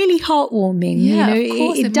 really heartwarming.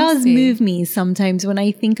 It does move me sometimes when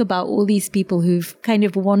I think about all these people who've kind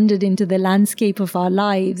of wandered into the landscape of our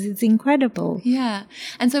lives. It's incredible. Yeah.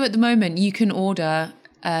 And so at the moment you can order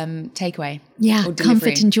takeaway. Yeah,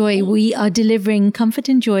 Comfort and Joy. We are delivering Comfort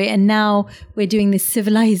and Joy, and now we're doing this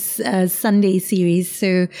Civilized Sunday series.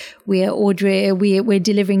 So we're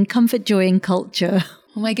delivering Comfort, Joy, and Culture.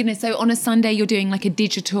 Oh my goodness. So on a Sunday, you're doing like a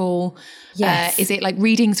digital, Yes. Is it like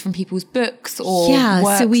readings from people's books or Yeah,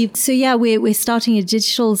 works? we're starting a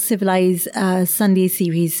digital civilized Sunday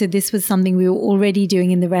series. So this was something we were already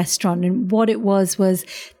doing in the restaurant, and what it was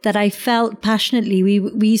that I felt passionately.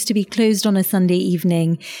 We used to be closed on a Sunday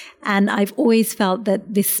evening, and I've always felt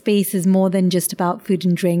that this space is more than just about food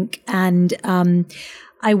and drink, and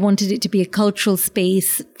I wanted it to be a cultural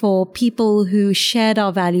space for people who shared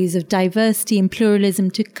our values of diversity and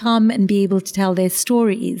pluralism to come and be able to tell their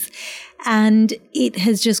stories. And it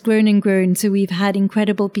has just grown and grown. So we've had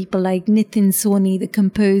incredible people like Nitin Sawhney, the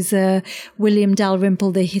composer, William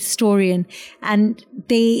Dalrymple, the historian, and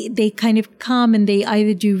they kind of come and they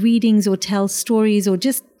either do readings or tell stories or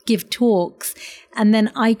just give talks. And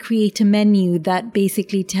then I create a menu that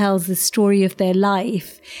basically tells the story of their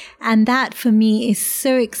life. And that for me is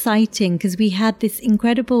so exciting because we had this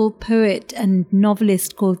incredible poet and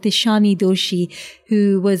novelist called Tishani Doshi,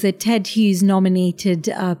 who was a Ted Hughes nominated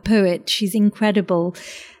poet. She's incredible.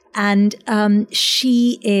 And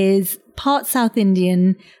she is part South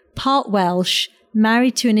Indian, part Welsh,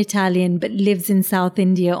 married to an Italian, but lives in South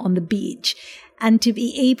India on the beach. And to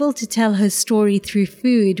be able to tell her story through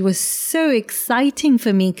food was so exciting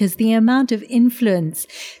for me because the amount of influence.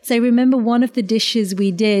 So I remember one of the dishes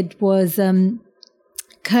we did was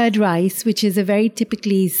curd rice, which is a very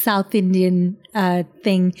typically South Indian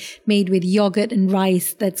thing made with yogurt and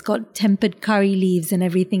rice that's got tempered curry leaves and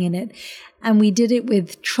everything in it. And we did it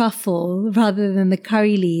with truffle rather than the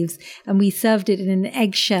curry leaves. And we served it in an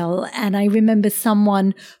eggshell. And I remember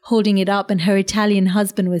someone holding it up, and her Italian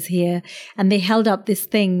husband was here. And they held up this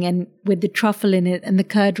thing and with the truffle in it and the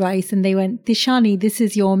curd rice. And they went, Tishani, this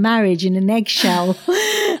is your marriage in an eggshell.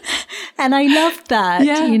 And I loved that,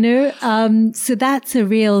 you know. So that's a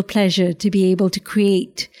real pleasure to be able to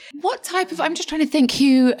create. What type of, I'm just trying to think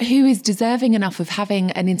who is deserving enough of having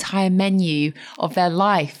an entire menu of their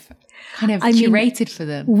life kind of curated for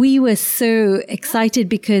them. We were so excited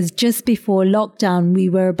because just before lockdown, we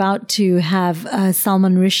were about to have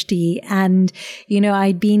Salman Rushdie. And, you know,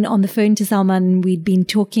 I'd been on the phone to Salman. We'd been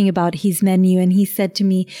talking about his menu. And he said to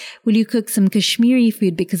me, will you cook some Kashmiri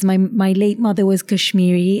food? Because my late mother was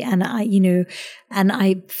Kashmiri. And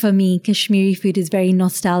for me, Kashmiri food is very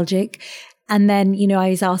nostalgic. And then, you know, I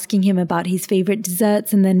was asking him about his favorite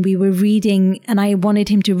desserts, and then we were reading, and I wanted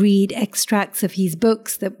him to read extracts of his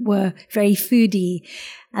books that were very foodie.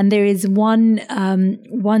 And there is one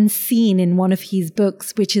scene in one of his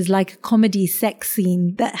books, which is like a comedy sex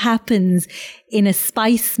scene that happens in a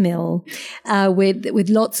spice mill, with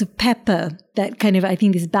lots of pepper. That kind of, I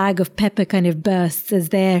think this bag of pepper kind of bursts as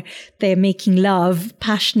they're making love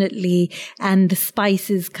passionately, and the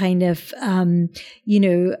spices kind of,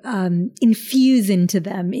 infuse into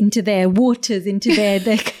them, into their waters, into their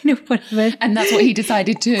kind of whatever. And that's what he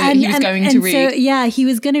decided he was going to read. So, yeah, he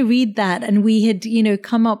was going to read that. And we had, you know,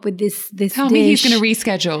 come up with this Tell dish. me he's going to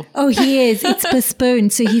reschedule. Oh, he is. It's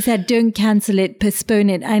postponed. So he said, don't cancel it, postpone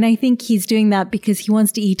it. And I think he's doing that because he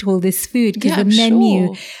wants to eat all this food because the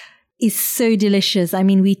menu is so delicious. I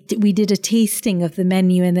mean, we did a tasting of the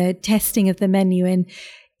menu and the testing of the menu, and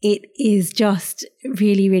it is just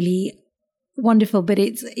really, really wonderful. But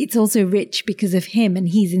it's also rich because of him, and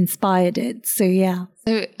he's inspired it. So, yeah.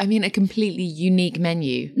 So, I mean, a completely unique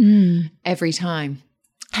menu every time.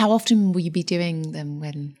 How often will you be doing them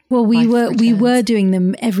when? Well, we were doing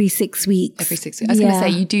them every 6 weeks. Every 6 weeks. I was going to say,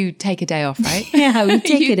 you do take a day off, right? Yeah, we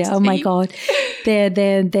take it. Oh my God.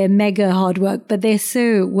 They're mega hard work, but they're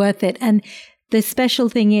so worth it. And the special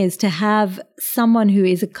thing is to have someone who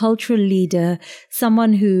is a cultural leader,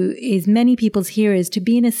 someone who is many people's heroes, to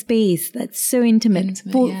be in a space that's so intimate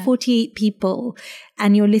 48 people,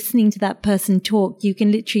 and you're listening to that person talk. You can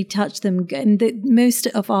literally touch them. And most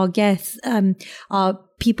of our guests, our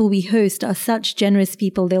people we host, are such generous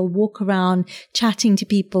people. They'll walk around chatting to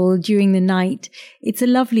people during the night. It's a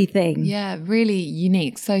lovely thing. Yeah, really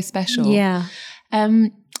unique, so special. Yeah.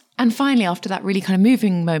 And finally, after that really kind of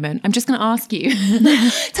moving moment, I'm just going to ask you,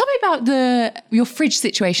 tell me about your fridge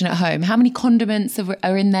situation at home. How many condiments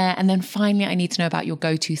are in there? And then finally, I need to know about your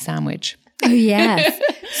go-to sandwich. Oh, yes.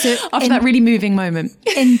 So after that really moving moment.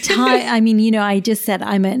 I just said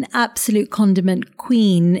I'm an absolute condiment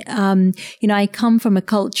queen. I come from a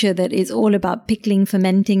culture that is all about pickling,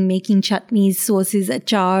 fermenting, making chutneys, sauces,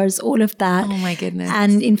 achars, all of that. Oh my goodness.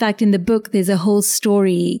 And in fact, in the book, there's a whole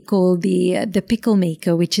story called the Pickle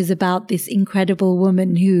Maker, which is about this incredible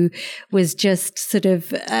woman who was just sort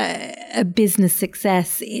of a business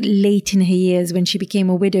success late in her years when she became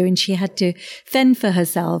a widow, and she had to fend for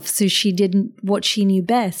herself. So she did what she knew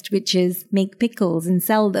best, which is make pickles and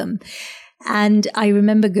sell them. And I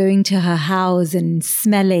remember going to her house and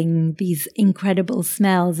smelling these incredible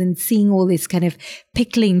smells and seeing all this kind of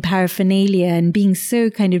pickling paraphernalia and being so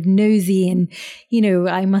kind of nosy. And,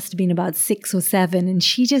 I must have been about 6 or 7, and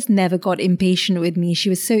she just never got impatient with me. She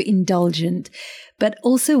was so indulgent. But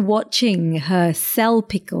also watching her sell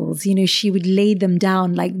pickles, she would lay them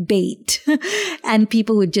down like bait and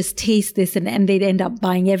people would just taste this and they'd end up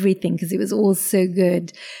buying everything because it was all so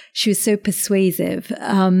good. She was so persuasive.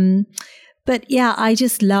 But yeah, I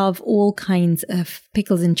just love all kinds of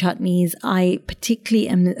pickles and chutneys. I particularly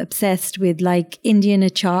am obsessed with like Indian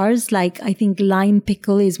achars. Like I think lime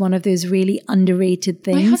pickle is one of those really underrated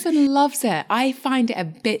things. My husband loves it. I find it a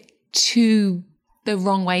bit too the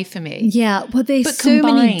wrong way for me. Yeah, well, there's so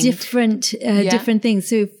many different things.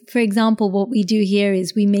 So, for example, what we do here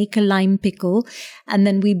is we make a lime pickle and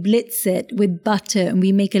then we blitz it with butter and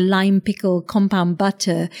we make a lime pickle compound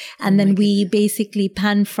butter and then we basically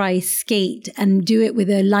pan fry skate and do it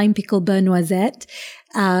with a lime pickle beurre noisette.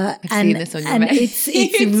 I've seen this on your menu. It's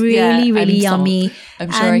really, really yummy.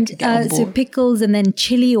 I'm sure I could get on board. So pickles and then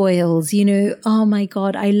chili oils, oh my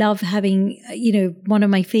God, I love having, one of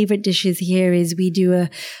my favorite dishes here is we do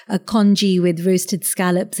a congee with roasted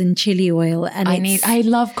scallops and chili oil. And I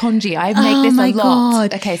love congee. I make this a lot.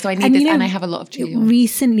 God. Okay, so I need this and I have a lot of chili oil.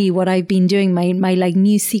 Recently, what I've been doing, my like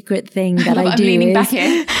new secret thing that I do leaning back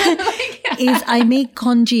in. is I make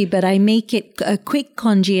congee, but I make it a quick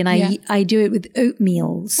congee and I do it with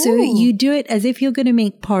oatmeal. So you do it as if you're going to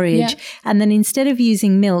make porridge. And then instead of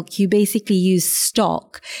using milk, you basically use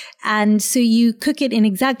stock. And so you cook it in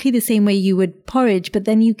exactly the same way you would porridge, but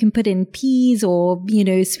then you can put in peas or,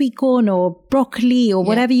 sweet corn or broccoli or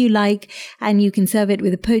whatever you like. And you can serve it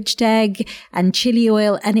with a poached egg and chili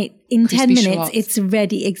oil. And in 10 minutes, schwartz. It's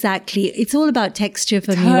ready. Exactly. It's all about texture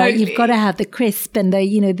for me, right? You've got to have the crisp and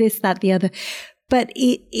the, this, that, the other. But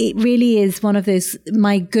it really is one of those,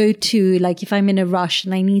 my go-to, like if I'm in a rush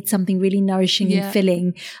and I need something really nourishing and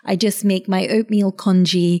filling, I just make my oatmeal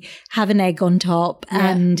congee, have an egg on top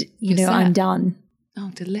and, I'm done.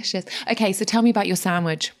 Oh, delicious. Okay, so tell me about your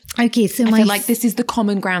sandwich. Okay, so I feel like this is the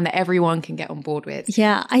common ground that everyone can get on board with.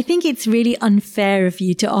 Yeah, I think it's really unfair of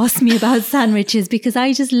you to ask me about sandwiches because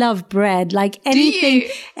I just love bread. Like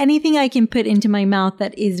anything I can put into my mouth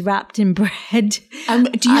that is wrapped in bread.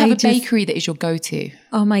 Do you have a bakery that is your go-to?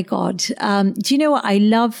 Oh my God. Do you know what? I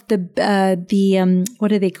love the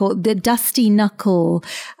what are they called? The Dusty Knuckle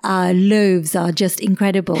loaves are just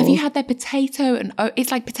incredible. Have you had their potato and oat?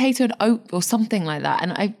 It's like potato and oat or something like that.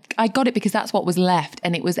 And I got it because that's what was left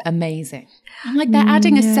and it was amazing. I'm like, they're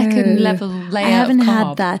adding a second level layer. I haven't of carb.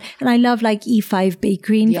 had that. And I love like E5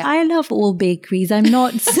 bakery. Yeah. I love all bakeries. I'm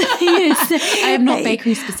not I am not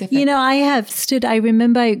bakery specific. I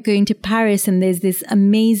remember going to Paris and there's this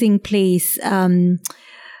amazing place.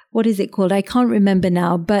 What is it called? I can't remember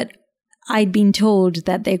now, but I'd been told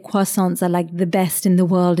that their croissants are like the best in the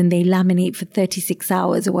world and they laminate for 36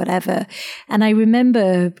 hours or whatever. And I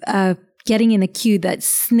remember getting in a queue that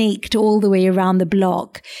snaked all the way around the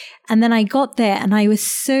block. And then I got there and I was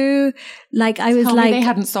so like, they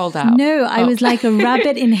hadn't sold out. No, I was like a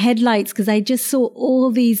rabbit in headlights because I just saw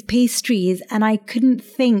all these pastries and I couldn't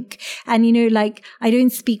think. And, I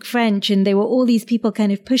don't speak French and there were all these people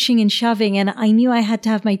kind of pushing and shoving and I knew I had to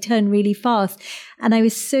have my turn really fast. And I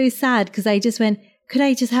was so sad because I just went, could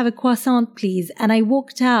I just have a croissant, please? And I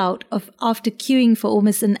walked out after queuing for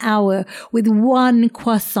almost an hour with one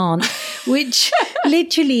croissant, which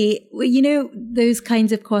literally, those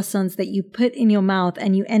kinds of croissants that you put in your mouth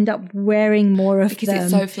and you end up wearing more of because them.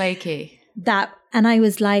 Because it's so flaky. And I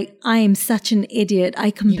was like, I am such an idiot.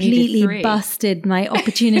 I completely busted my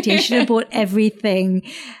opportunity. I should have bought everything.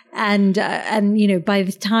 And by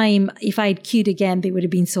the time, if I'd queued again, they would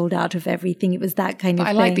have been sold out of everything. It was that kind of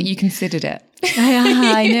thing. I like that you considered it.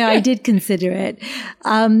 I know, I did consider it.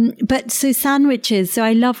 But so sandwiches. So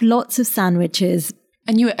I love lots of sandwiches.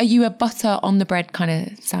 And are you a butter on the bread kind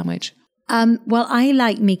of sandwich? Well, I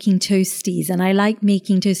like making toasties and I like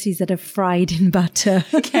making toasties that are fried in butter.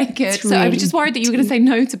 Okay, good. So I was just worried that you were going to say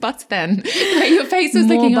no to butter then. Your face was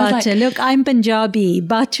looking more butter. Look, I'm Punjabi.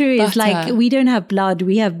 Butter is like, we don't have blood.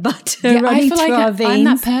 We have butter running through our veins.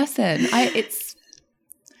 I'm that person.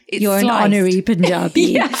 You're sliced. An honorary Punjabi.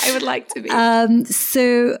 Yeah, I would like to be.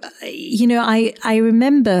 So, I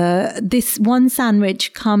remember this one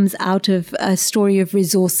sandwich comes out of a story of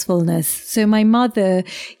resourcefulness. So my mother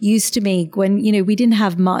used to make when, we didn't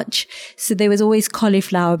have much. So there was always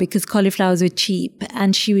cauliflower because cauliflowers were cheap.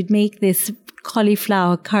 And she would make this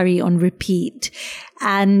cauliflower curry on repeat.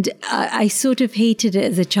 And I sort of hated it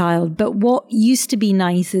as a child. But what used to be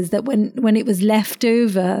nice is that when it was left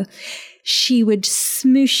over, she would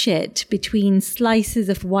smoosh it between slices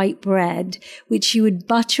of white bread, which she would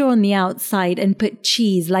butter on the outside and put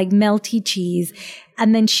cheese, like melty cheese.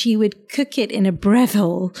 And then she would cook it in a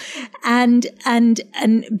breville. And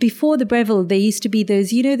before the breville, there used to be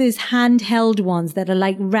those, you know, those handheld ones that are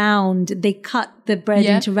like round. They cut the bread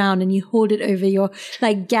into round and you hold it over your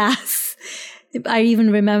like gas. I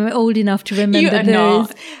even remember, old enough to remember those.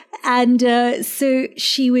 Not. And so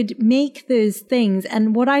she would make those things.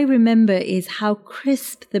 And what I remember is how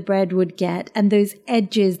crisp the bread would get and those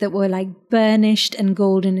edges that were like burnished and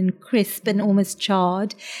golden and crisp and almost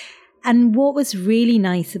charred. And what was really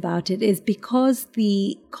nice about it is because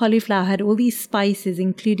the cauliflower had all these spices,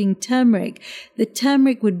 including turmeric, the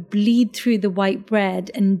turmeric would bleed through the white bread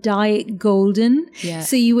and dye it golden. Yeah.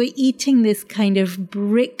 So you were eating this kind of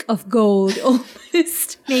brick of gold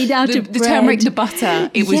almost made out of bread. The turmeric, the butter,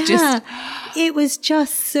 it was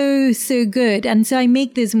just so good. And so I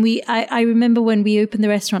make this, and I remember when we opened the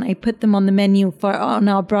restaurant, I put them on the menu on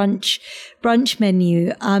our brunch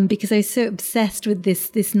menu, because I was so obsessed with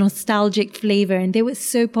this nostalgic flavor, and they were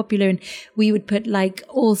so popular. And we would put like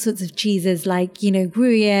all sorts of cheeses, like, you know,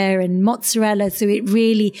 Gruyere and mozzarella. So it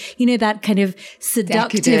really, you know, that kind of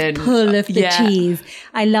seductive decadent pull of the cheese.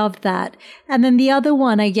 I love that. And then the other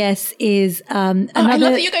one, I guess, is another. I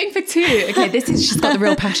love that you're going for two. Okay, she's got the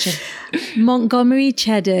real passion. Montgomery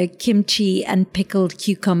cheddar, kimchi, and pickled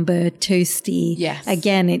cucumber toasty. Yes.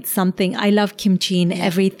 Again, it's something, I love kimchi in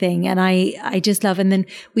everything, and I just love. And then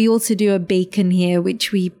we also do a bacon here,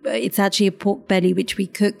 which it's actually a pork belly, which we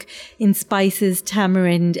cook in spices,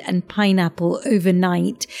 tamarind, and pineapple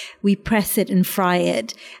overnight. We press it and fry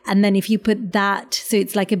it. And then if you put that, so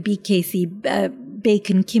it's like a BKC,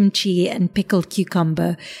 bacon, kimchi, and pickled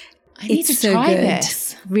cucumber. I need to try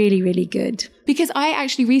this. Really, really good. Because I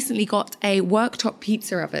actually recently got a worktop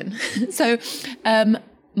pizza oven. So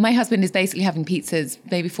my husband is basically having pizzas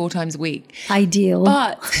maybe 4 times a week. Ideal.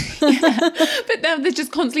 But now there's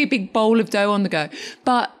just constantly a big bowl of dough on the go.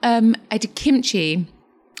 But I did kimchi,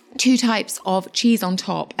 2 types of cheese on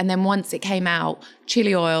top, and then once it came out,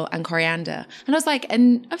 chili oil and coriander. And I was like,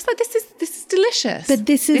 this is delicious. But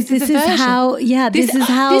this is how we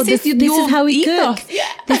cook. Yeah.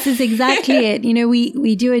 This is exactly it. You know,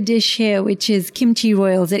 we do a dish here, which is kimchi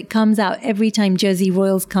royals. It comes out every time Jersey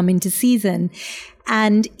royals come into season.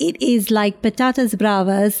 And it is like patatas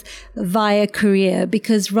bravas via Korea,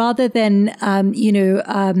 because rather than,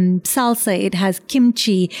 salsa, it has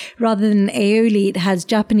kimchi. Rather than aioli, it has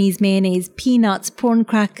Japanese mayonnaise, peanuts, prawn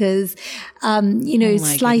crackers,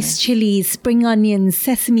 sliced chilies, spring onions,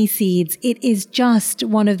 sesame seeds. It is just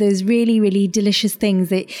one of those really, really delicious things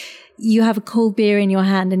that you have a cold beer in your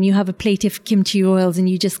hand and you have a plate of kimchi royals and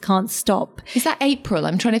you just can't stop. Is that April?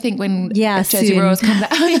 I'm trying to think when Jersey soon. Royals comes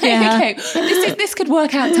out. Okay. This could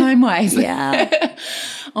work out time-wise. Yeah.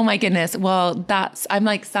 Oh my goodness. Well, I'm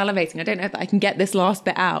like salivating. I don't know if I can get this last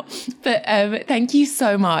bit out, but thank you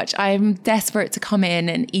so much. I'm desperate to come in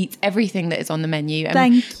and eat everything that is on the menu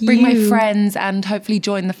and bring my friends and hopefully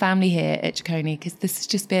join the family here at Ciccone, because this has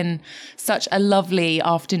just been such a lovely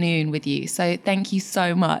afternoon with you. So thank you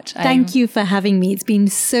so much. Thank you for having me. It's been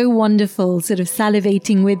so wonderful sort of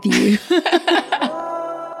salivating with you.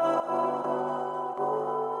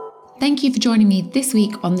 Thank you for joining me this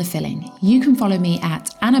week on The Filling. You can follow me at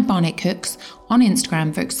Anna Barnett Cooks on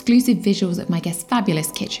Instagram for exclusive visuals of my guests' fabulous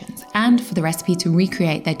kitchens and for the recipe to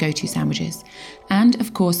recreate their go-to sandwiches. And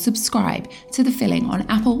of course, subscribe to The Filling on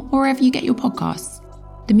Apple or wherever you get your podcasts.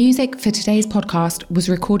 The music for today's podcast was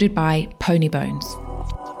recorded by Pony Bones.